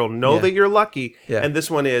have this girl. Know Yeah. that you're lucky. Yeah. And this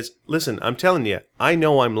one is, listen, I'm telling you, I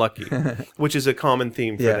know I'm lucky, which is a common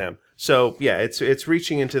theme for Yeah. them. So yeah, it's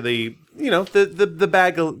reaching into the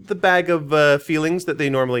the bag of feelings that they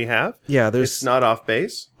normally have. Yeah, It's not off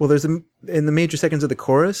base. Well, there's in the major seconds of the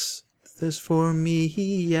chorus, there's for me,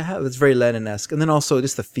 yeah, that's very Lennon-esque. And then also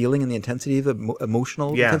just the feeling and the intensity of the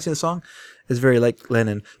emotional Yeah. intensity of the song is very like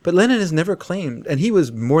Lennon. But Lennon has never claimed, and he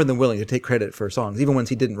was more than willing to take credit for songs, even ones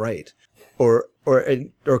he didn't write, or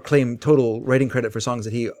claim total writing credit for songs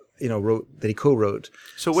that he wrote, that he co-wrote.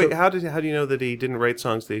 So wait, how do you know that he didn't write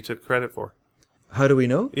songs that he took credit for? How do we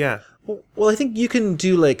know? Yeah. Well, I think you can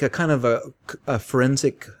do like a kind of a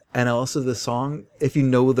forensic analysis of the song if you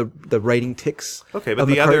know the writing ticks. Okay, but of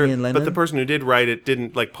the McCartney and Lennon. but the person who did write it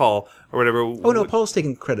didn't, like Paul or whatever. Oh no, Paul's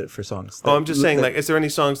taking credit for songs. I'm just saying, like, is there any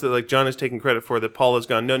songs that like John is taking credit for that Paul has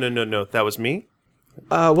gone, no, that was me?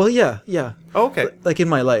 Well, yeah. Oh, okay. Like In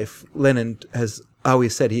My Life, Lennon has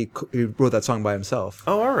always said he wrote that song by himself.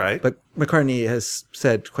 Oh, all right. But McCartney has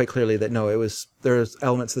said quite clearly that no, there's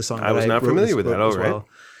elements of the song I that was not wrote familiar with wrote that. as All right. well.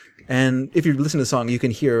 And if you listen to the song, you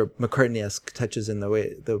can hear McCartney-esque touches in the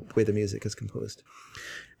way the music is composed.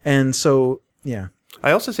 And so, yeah.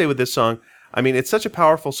 I also say with this song, I mean, it's such a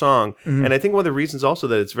powerful song, Mm-hmm. and I think one of the reasons also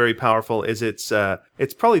that it's very powerful is it's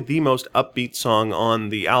probably the most upbeat song on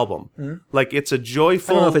the album. Like, it's a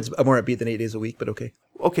joyful. I don't know if it's more upbeat than 8 Days a Week, but okay.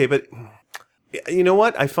 Okay, but you know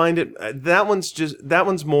what? I find it that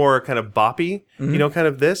one's more kind of boppy, kind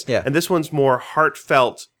of this, Yeah. and this one's more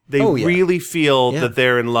heartfelt. They Oh, yeah. really feel Yeah. that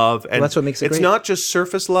they're in love, and that's what makes it it's great. not just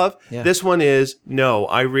surface love. Yeah. This one is no.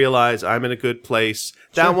 I realize I'm in a good place.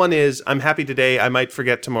 That one is I'm happy today. I might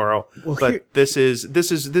forget tomorrow. Well, but here- this is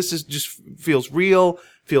just feels real,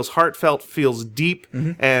 feels heartfelt, feels deep,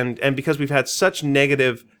 Mm-hmm. and because we've had such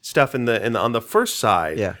negative stuff on the first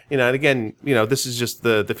side, Yeah. and again, this is just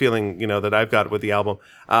the feeling, that I've got with the album.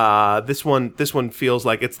 This one feels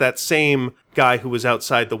like it's that same guy who was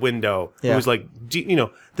outside the window, who Yeah. was like,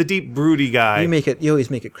 the deep broody guy. You always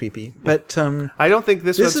make it creepy. But I don't think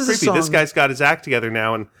this This one's is a creepy. This song- guy's got his act together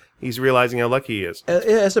now, and he's realizing how lucky he is.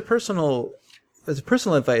 as a personal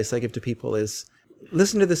advice I give to people is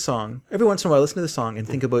listen to this song. Every once in a while, listen to the song and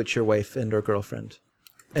think about your wife and or girlfriend.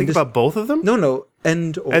 Think about both of them, No,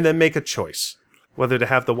 and then make a choice whether to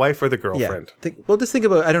have the wife or the girlfriend. Just think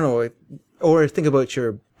about, I don't know, or think about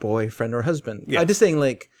your boyfriend or husband. Yeah. I'm just saying,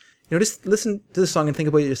 like, just listen to the song and think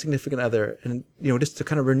about your significant other, and just to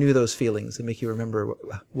kind of renew those feelings and make you remember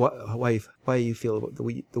why you feel about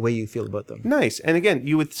the way you feel about them. Nice. And again,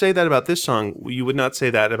 you would say that about this song. You would not say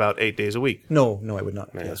that about 8 Days a Week. No, I would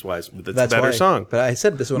not. That's why that's a That's better why. song. But I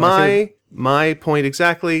said this is one of my favorite. My point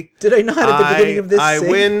exactly. Did I not at the beginning of this I say-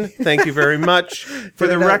 win. Thank you very much. For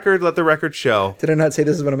Did I the not- record, let the record show. Did I not say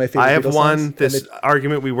this is one of my favorite? I have Beatles won songs? this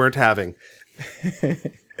argument we weren't having.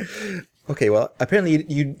 Okay, well, apparently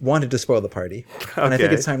you wanted to spoil the party, and I think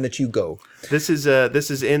Okay. it's time that you go. This is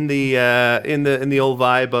in the old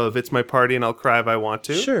vibe of it's my party and I'll cry if I want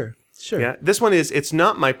to. Sure. Yeah. This one is it's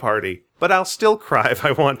not my party, but I'll still cry if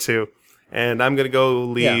I want to. And I'm gonna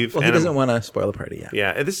go Yeah. leave. Well, he and doesn't want to spoil the party. Yeah.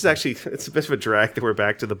 Yeah, and this is actually it's a bit of a drag that we're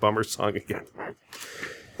back to the bummer song again.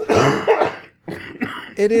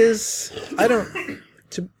 It is. I don't.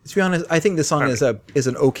 To be honest, I think the song is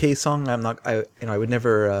an okay song. I would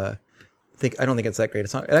never I don't think it's that great a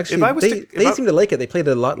song. It actually, If I was they to- if I- seem to like it. They played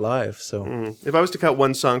it a lot live. So If I was to cut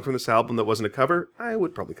one song from this album that wasn't a cover, I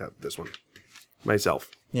would probably cut this one myself.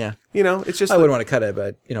 yeah, It's just I wouldn't want to cut it,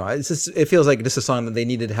 but it's just, it feels like just a song that they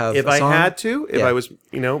needed to have. if a I song. had to, if Yeah. I was,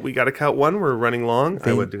 we got to cut one. We're running long.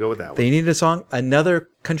 I would go with that one. They needed a song, another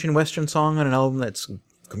country and western song on an album that's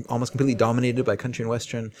almost completely dominated by country and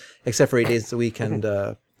western, except for 8 Days a Week and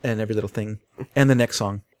Every Little Thing, and the next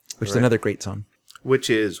song, which is another great song. Which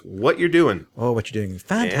is What You're Doing. Oh, What You're Doing,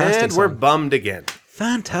 fantastic And song. we're bummed again.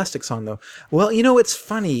 Fantastic song, though. Well, it's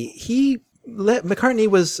funny. McCartney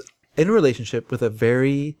was in a relationship with a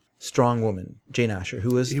very strong woman, Jane Asher,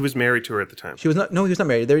 who was. He was married to her at the time. He was not. No, he was not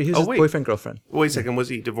married. He was his wait. boyfriend, girlfriend. Wait a second. Was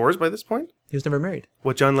he divorced by this point? He was never married.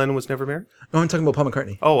 What, John Lennon was never married? No, I'm talking about Paul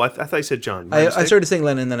McCartney. Oh, I thought you said John. My I mistake? started saying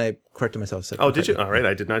Lennon, and then I corrected myself. Said Oh, did you? McCartney. All right.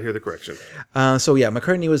 I did not hear the correction. So yeah,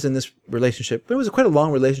 McCartney was in this relationship, but it was quite a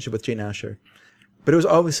long relationship with Jane Asher. But it was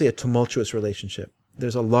obviously a tumultuous relationship.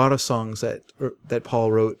 there's a lot of songs that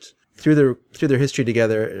Paul wrote through their history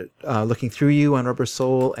together, Looking Through You on Rubber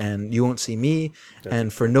Soul, and You Won't See Me,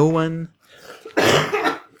 and For No One.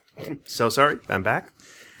 So sorry, I'm back.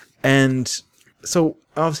 And so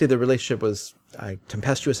obviously the relationship was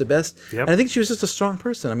tempestuous at best. Yep. And I think she was just a strong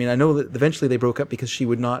person. I mean, I know that eventually they broke up because she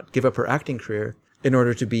would not give up her acting career in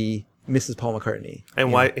order to be Mrs. Paul McCartney.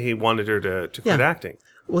 And why he wanted her to quit acting.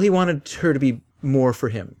 Well, he wanted her to be more for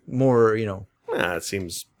him, more, That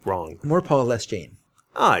seems wrong. more Paul, less Jane.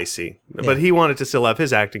 Ah, I see. But he wanted to still have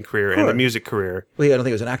his acting career and a music career. Well, I don't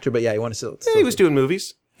think he was an actor, but yeah, he wanted to still He was doing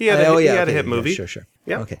movies. He had a hit movie. Yeah, sure.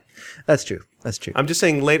 Yeah. Okay. That's true. I'm just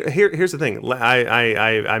saying later. Here's the thing. I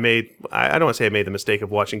don't want to say I made the mistake of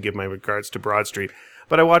watching Give My Regards to Broad Street,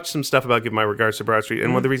 but I watched some stuff about Give My Regards to Broad Street,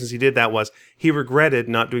 and one of the reasons he did that was he regretted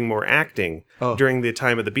not doing more acting during the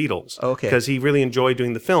time of the Beatles. Okay. Because he really enjoyed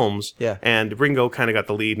doing the films. Yeah. And Ringo kind of got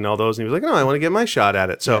the lead and all those, and he was like, "No, I want to get my shot at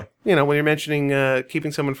it." So when you're mentioning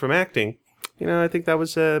keeping someone from acting, I think that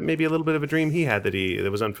was maybe a little bit of a dream he had that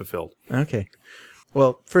was unfulfilled. Okay.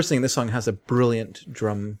 Well, first thing, this song has a brilliant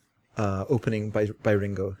drum opening by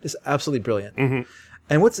Ringo. It's absolutely brilliant. Mm-hmm.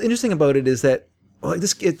 And what's interesting about it is that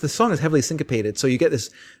the song is heavily syncopated, so you get this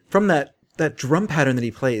from that drum pattern that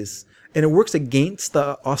he plays, and it works against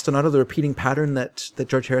the ostinato, the repeating pattern that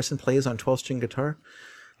George Harrison plays on 12-string guitar.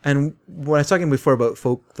 And when I was talking before about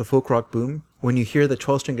the folk rock boom, when you hear the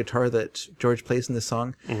 12-string guitar that George plays in this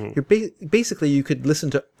song, you're basically you could listen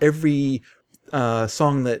to every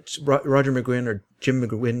song that Roger McGuinn or Jim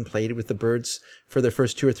McGuinn played with the Byrds for their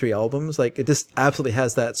first 2 or 3 albums. Like, it just absolutely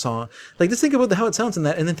has that song. Like, just think about how it sounds in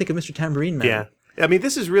that, and then think of Mr. Tambourine Man. Yeah. I mean,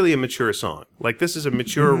 this is really a mature song. Like, this is a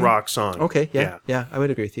mature rock song. Okay, yeah, I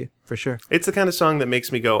would agree with you, for sure. It's the kind of song that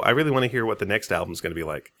makes me go, I really want to hear what the next album's going to be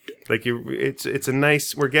like. Like, it's a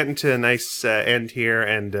nice, we're getting to a nice end here,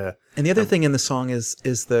 and the other thing in the song is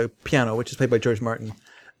the piano, which is played by George Martin.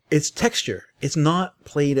 It's texture. It's not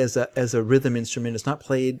played as a rhythm instrument. It's not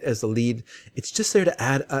played as a lead. It's just there to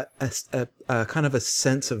add a kind of a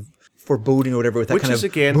sense of foreboding or whatever with that which kind is,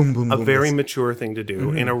 of again, boom, boom, a boom. very mature thing to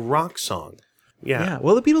do in a rock song. Yeah.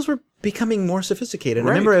 Well, the Beatles were becoming more sophisticated. Right.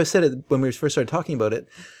 I remember I said it when we first started talking about it,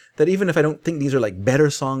 that even if I don't think these are like better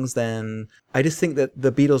songs than, I just think that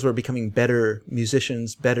the Beatles were becoming better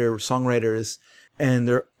musicians, better songwriters, and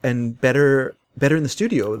better in the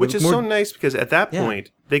studio. Which is so nice because at that point,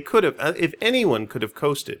 they could have, if anyone could have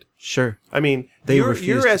coasted. Sure. I mean,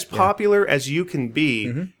 you're as popular as you can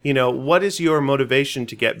be. What is your motivation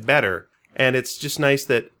to get better? And it's just nice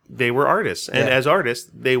that they were artists. And as artists,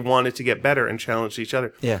 they wanted to get better and challenge each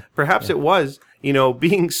other. Yeah. Perhaps it was,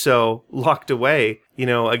 being so locked away,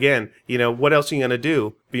 again, what else are you going to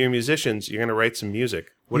do? Be musicians. You're going to write some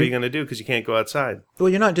music. What are you going to do? Because you can't go outside. Well,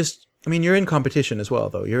 you're not just, you're in competition as well,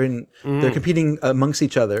 though. They're competing amongst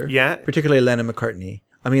each other. Yeah. Particularly Lennon and McCartney.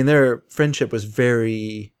 Their friendship was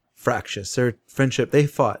very fractious. Their friendship,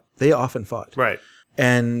 they often fought. Right.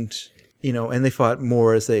 And, and they fought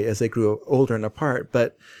more as they grew older and apart.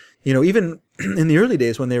 But, even in the early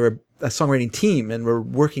days when they were a songwriting team and were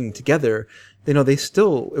working together, it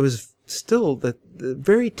was still the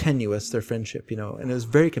very tenuous, their friendship, and it was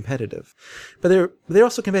very competitive. But they're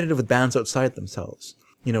also competitive with bands outside themselves.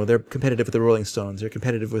 They're competitive with the Rolling Stones, they're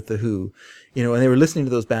competitive with the Who, and they were listening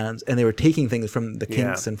to those bands and they were taking things from the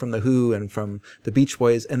Kinks and from the Who and from the Beach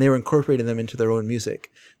Boys, and they were incorporating them into their own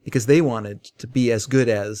music because they wanted to be as good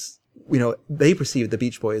as, they perceived the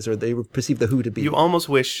Beach Boys or they perceived the Who to be. You almost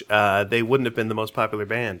wish they wouldn't have been the most popular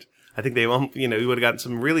band. I think they, you would have gotten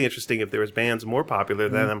some really interesting if there was bands more popular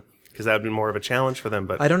than them, because that would have been more of a challenge for them.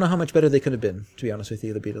 But I don't know how much better they could have been, to be honest with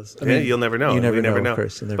you, the Beatles. You'll never know. You never know, know. of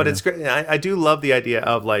course. But it's great. I do love the idea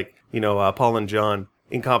of Paul and John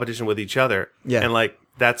in competition with each other. Yeah. And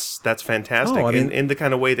that's fantastic in the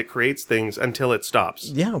kind of way that creates things until it stops.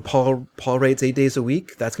 Yeah, Paul writes 8 days a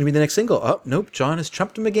week. That's going to be the next single. Oh, nope, John has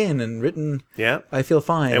trumped him again and written I Feel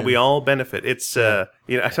Fine. And we all benefit. It's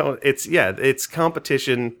it's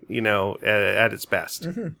competition, at its best.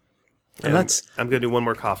 Mm-hmm. And I'm going to do one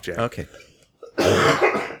more cough, Jack. Okay.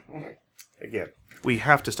 Again, we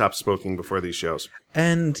have to stop smoking before these shows.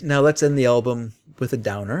 And now let's end the album with a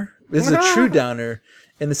downer. This is a true downer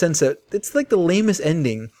in the sense that it's like the lamest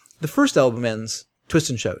ending. The first album ends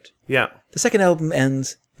Twist and Shout. Yeah. The second album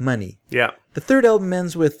ends Money. Yeah. The third album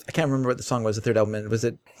ends with, I can't remember what the song was. The third album ended. Was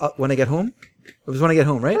it When I Get Home? It was When I Get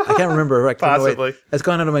Home, right? I can't remember. Possibly. It's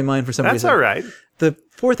gone out of my mind for some reason. That's all right. The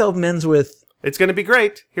fourth album ends with, it's going to be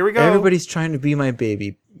great. Here we go. Everybody's Trying to Be My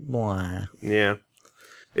Baby. Blah. Yeah.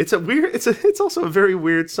 It's also a very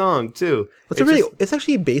weird song too. It's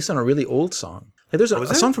actually based on a really old song. Like there's a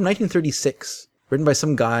song from 1936 written by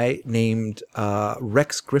some guy named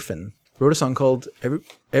Rex Griffin. Wrote a song called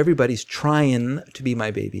 "Everybody's Trying to Be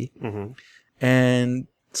My Baby," and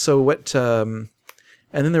so what? And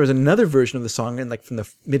then there was another version of the song from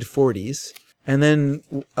the mid '40s, and then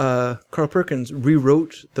Carl Perkins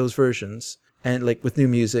rewrote those versions and with new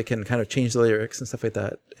music and kind of changed the lyrics and stuff like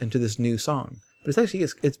that into this new song. But it's actually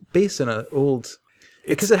it's based on an old,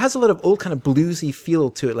 because it has a lot of old kind of bluesy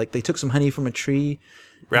feel to it. Like they took some honey from a tree.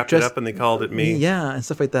 Wrapped it up and they called it me. Yeah, and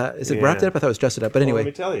stuff like that. Is it wrapped it up? I thought it was dressed it up. But anyway. Well,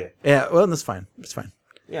 let me tell you. Yeah, well, that's fine. It's fine.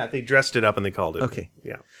 Yeah, they dressed it up and they called it. Okay.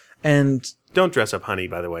 Yeah. And don't dress up honey,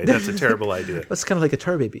 by the way. That's a terrible idea. That's kind of like a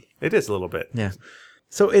Tar Baby. It is a little bit. Yeah.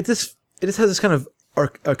 So it just has this kind of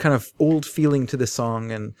a kind of old feeling to this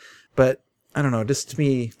song, but I don't know, just to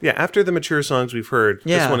me. Yeah, after the mature songs we've heard,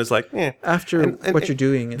 this one is like, eh. After what you're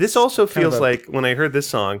doing. This also feels like, when I heard this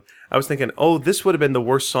song, I was thinking, oh, this would have been the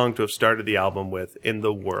worst song to have started the album with in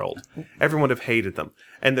the world. Everyone would have hated them.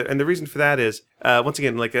 And the reason for that is, once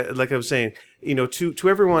again, like I was saying, to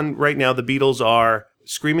everyone right now, the Beatles are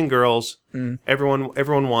screaming girls.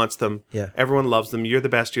 Everyone wants them. Yeah. Everyone loves them. You're the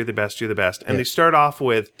best. You're the best. You're the best. And they start off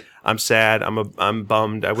with, I'm sad. I'm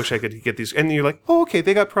bummed. I wish I could get these. And you're like, oh, okay,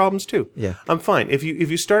 they got problems too. Yeah. I'm fine. If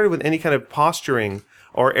you started with any kind of posturing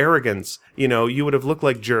or arrogance, you would have looked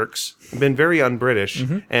like jerks, been very un-British,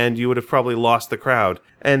 and you would have probably lost the crowd.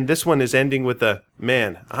 And this one is ending with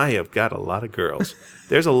man, I have got a lot of girls.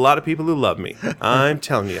 There's a lot of people who love me. I'm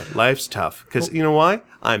telling you, life's tough. Because you know why?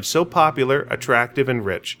 I'm so popular, attractive, and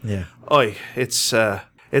rich. Yeah. Oy, it's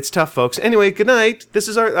tough, folks. Anyway, good night.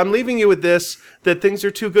 I'm leaving you with this, that things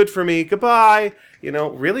are too good for me. Goodbye.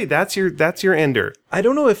 Really, that's your ender. I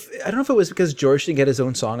don't know if it was because George didn't get his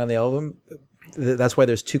own song on the album. That's why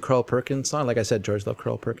there's two Carl Perkins songs. Like I said, George loved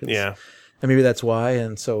Carl Perkins. Yeah. And maybe that's why,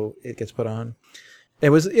 and so it gets put on. It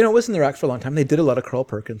was in their act for a long time. They did a lot of Carl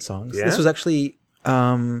Perkins songs. Yeah. This was actually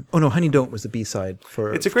Honey Don't was the B-side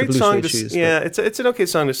for It's a great song to choose. Yeah, it's an okay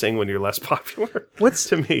song to sing when you're less popular.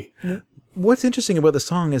 To me. What's interesting about the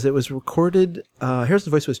song is it was recorded,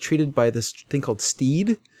 Harrison's voice was treated by this thing called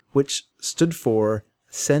STEED, which stood for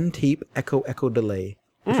Send Tape Echo Echo Delay,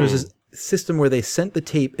 which was a system where they sent the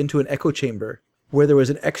tape into an echo chamber where there was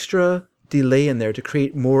an extra delay in there to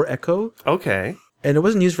create more echo. Okay. And it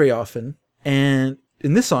wasn't used very often. And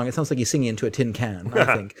in this song, it sounds like he's singing into a tin can,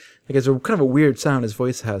 I think. Like it's kind of a weird sound his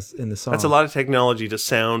voice has in the song. That's a lot of technology to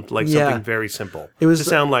sound like something very simple. It was to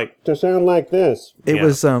sound like this. It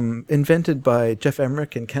was invented by Jeff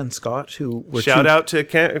Emerick and Ken Scott, who were Shout out to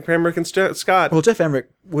Emerick and Scott. Well, Jeff Emerick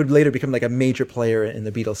would later become like a major player in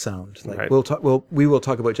the Beatles sound. Like right. We will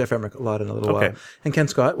talk about Jeff Emerick a lot in a little while. And Ken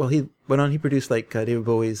Scott, well, he went on. He produced like David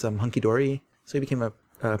Bowie's Hunky Dory, so he became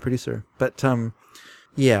a producer. But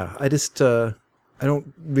yeah, I just. I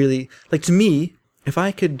don't really like. To me, if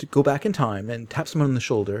I could go back in time and tap someone on the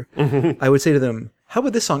shoulder, I would say to them, "How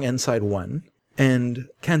about this song end side 1 and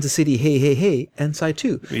Kansas City Hey Hey Hey end side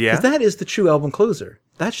 2?" Yeah, because that is the true album closer.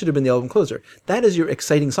 That should have been the album closer. That is your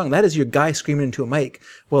exciting song. That is your guy screaming into a mic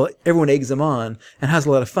while everyone eggs him on and has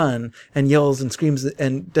a lot of fun and yells and screams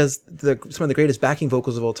and does some of the greatest backing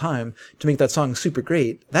vocals of all time to make that song super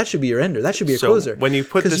great. That should be your ender. That should be your closer. When you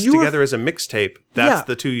put this together as a mixtape, that's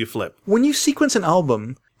the two you flip. When you sequence an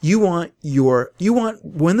album, you want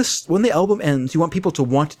when the album ends, you want people to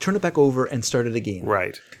want to turn it back over and start it again.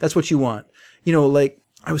 Right. That's what you want. Like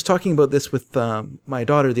I was talking about this with my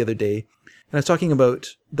daughter the other day. And I was talking about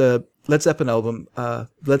the Led Zeppelin album,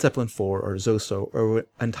 Led Zeppelin 4 or Zoso or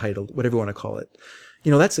Untitled, whatever you want to call it.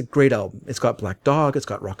 That's a great album. It's got Black Dog, it's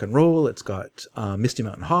got Rock and Roll, it's got Misty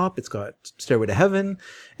Mountain Hop, it's got Stairway to Heaven.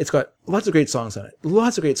 It's got lots of great songs on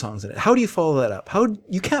it. How do you follow that up?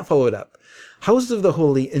 You can't follow it up. Houses of the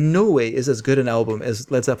Holy in no way is as good an album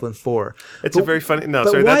as Led Zeppelin 4. It's a very funny. No,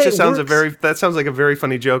 sorry, that just sounds that sounds like a very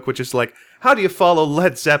funny joke, which is like, how do you follow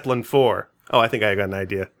Led Zeppelin 4? Oh, I think I got an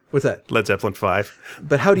idea. What's that? Led Zeppelin 5.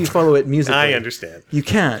 But how do you follow it musically? I understand. You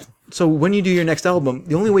can't. So when you do your next album,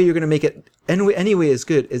 the only way you're going to make it anyway as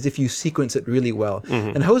good is if you sequence it really well. Mm-hmm.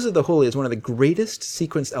 And Houses of the Holy is one of the greatest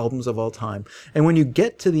sequenced albums of all time. And when you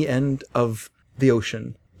get to the end of The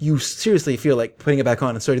Ocean, you seriously feel like putting it back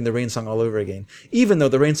on and starting the Rain song all over again. Even though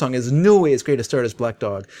the Rain song is no way as great a start as Black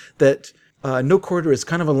Dog. That No Quarter is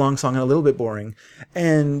kind of a long song and a little bit boring.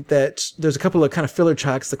 And that there's a couple of kind of filler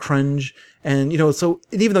tracks, the Crunge. And, so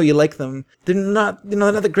even though you like them, they're not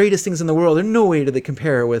the greatest things in the world. There's no way do they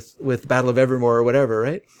compare with Battle of Evermore or whatever,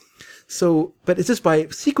 right? So, but it's just by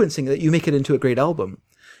sequencing that you make it into a great album.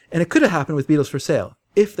 And it could have happened with Beatles for Sale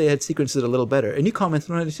if they had sequenced it a little better. And you commented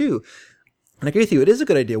on it too. And I agree with you, it is a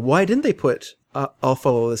good idea. Why didn't they put I'll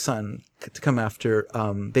Follow the Sun to come after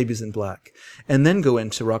Babies in Black, and then go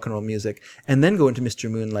into Rock and Roll Music, and then go into Mr.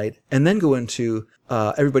 Moonlight, and then go into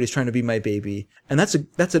Everybody's Trying to Be My Baby, and that's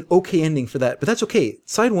an okay ending for that. But that's okay.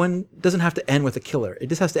 Side 1 doesn't have to end with a killer. It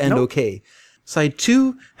just has to end okay. Side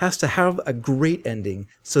 2 has to have a great ending,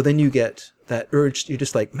 so then you get that urge. You're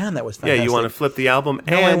just like, man, that was fantastic. Yeah, you want to flip the album,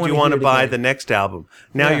 and you want to buy the next album.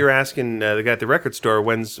 Now you're asking the guy at the record store,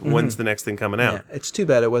 when's the next thing coming out? Yeah, it's too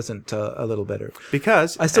bad it wasn't a little better.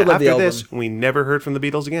 Because I still love after the album. this, we never heard from the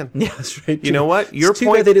Beatles again. Yeah, that's right. You know what? Your it's too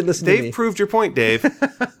point. bad they didn't listen to me. They've proved your point, Dave.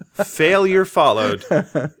 Failure followed.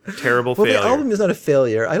 Terrible failure. The album is not a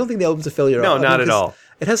failure. I don't think the album's a failure. No, not at all.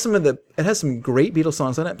 It has some great Beatles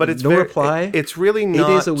songs on it, but it's No Reply. It's really not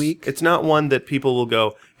 8 days a week. It's not one that people will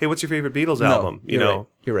go, "Hey, what's your favorite Beatles album?" You know, right.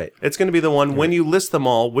 You're right. It's going to be the one when you list them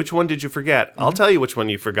all. Which one did you forget? I'll tell you which one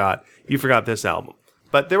you forgot. You forgot this album.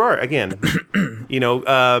 But there are, again,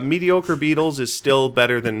 mediocre Beatles is still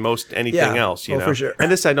better than most anything else. You know, for sure.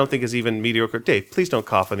 And this I don't think is even mediocre. Dave, please don't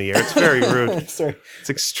cough in the air. It's very rude. Sorry.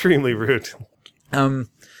 It's extremely rude.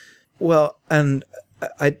 Well, and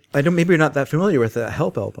I don't. Maybe you're not that familiar with the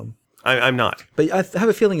Help album. I'm not. But I have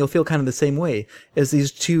a feeling you'll feel kind of the same way as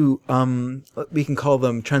these two, we can call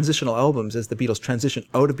them transitional albums, as the Beatles transition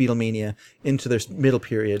out of Beatlemania into their middle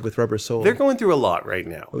period with Rubber Soul. They're going through a lot right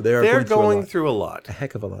now. They're going through a lot. A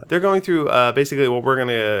heck of a lot. They're going through basically what we're going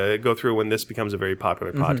to go through when this becomes a very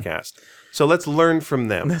popular podcast. So let's learn from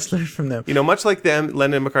them. Let's learn from them. You know, much like them,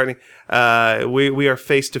 Lennon and McCartney, we are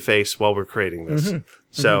face to face while we're creating this.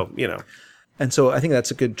 So, you know. And so I think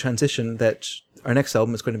that's a good transition that our next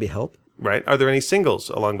album is going to be Help. Right. Are there any singles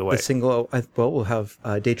along the way? The single, we'll have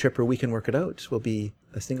Day Tripper, We Can Work It Out will be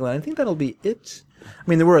a single. And I think that'll be it. I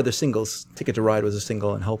mean, there were other singles. Ticket to Ride was a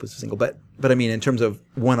single and Help was a single. But I mean, in terms of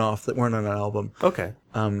one-off that weren't on an album. Okay.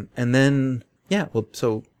 And then,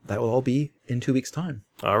 so that will all be in 2 weeks' time.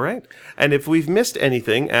 All right. And if we've missed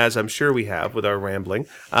anything, as I'm sure we have with our rambling,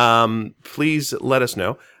 please let us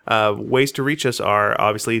know. Ways to reach us are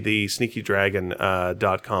obviously the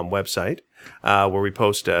sneakydragon.com website, where we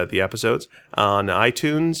post the episodes. On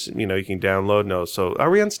iTunes, you can download. So are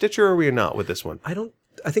we on Stitcher or are we not with this one?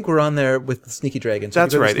 I think we're on there with the Sneaky Dragon. So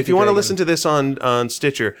that's right. If you want to listen to this on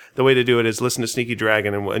Stitcher, the way to do it is listen to Sneaky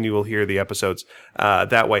Dragon, and you will hear the episodes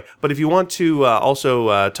that way. But if you want to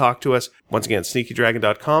also talk to us, once again,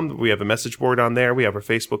 sneakydragon.com. We have a message board on there. We have our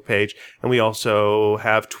Facebook page, and we also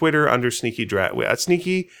have Twitter under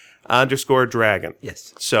Sneaky_Dragon.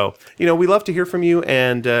 Yes. So we love to hear from you,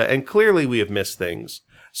 and clearly we have missed things.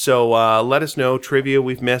 So let us know trivia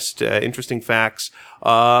we've missed, interesting facts,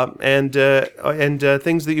 and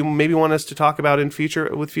things that you maybe want us to talk about with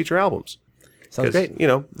future albums. Sounds great.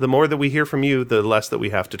 The more that we hear from you, the less that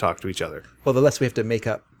we have to talk to each other. Well, the less we have to make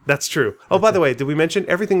up. That's true. Oh, by the way, did we mention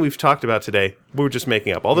everything we've talked about today? We were just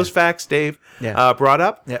making up. All those facts Dave brought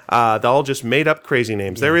up, they're all just made up crazy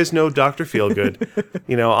names. Yeah. There is no Dr. Feelgood.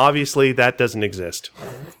 Obviously that doesn't exist.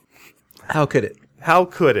 How could it? How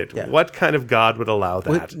could it? Yeah. What kind of God would allow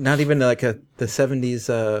that? Not even like the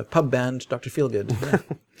 70s pub band, Dr. Feelgood. Yeah.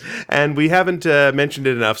 And we haven't mentioned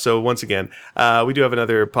it enough, so once again, we do have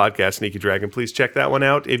another podcast, Sneaky Dragon. Please check that one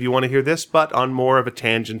out if you want to hear this, but on more of a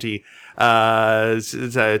tangenty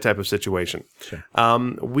type of situation. Sure.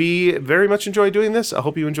 We very much enjoy doing this. I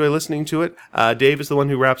hope you enjoy listening to it. Dave is the one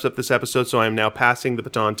who wraps up this episode, so I'm now passing the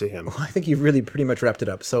baton to him. Well, I think you've really pretty much wrapped it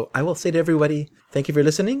up. So I will say to everybody, thank you for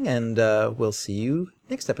listening, and we'll see you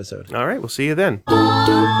next episode. All right, we'll see you then.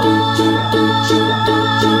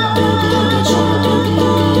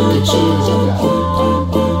 Choose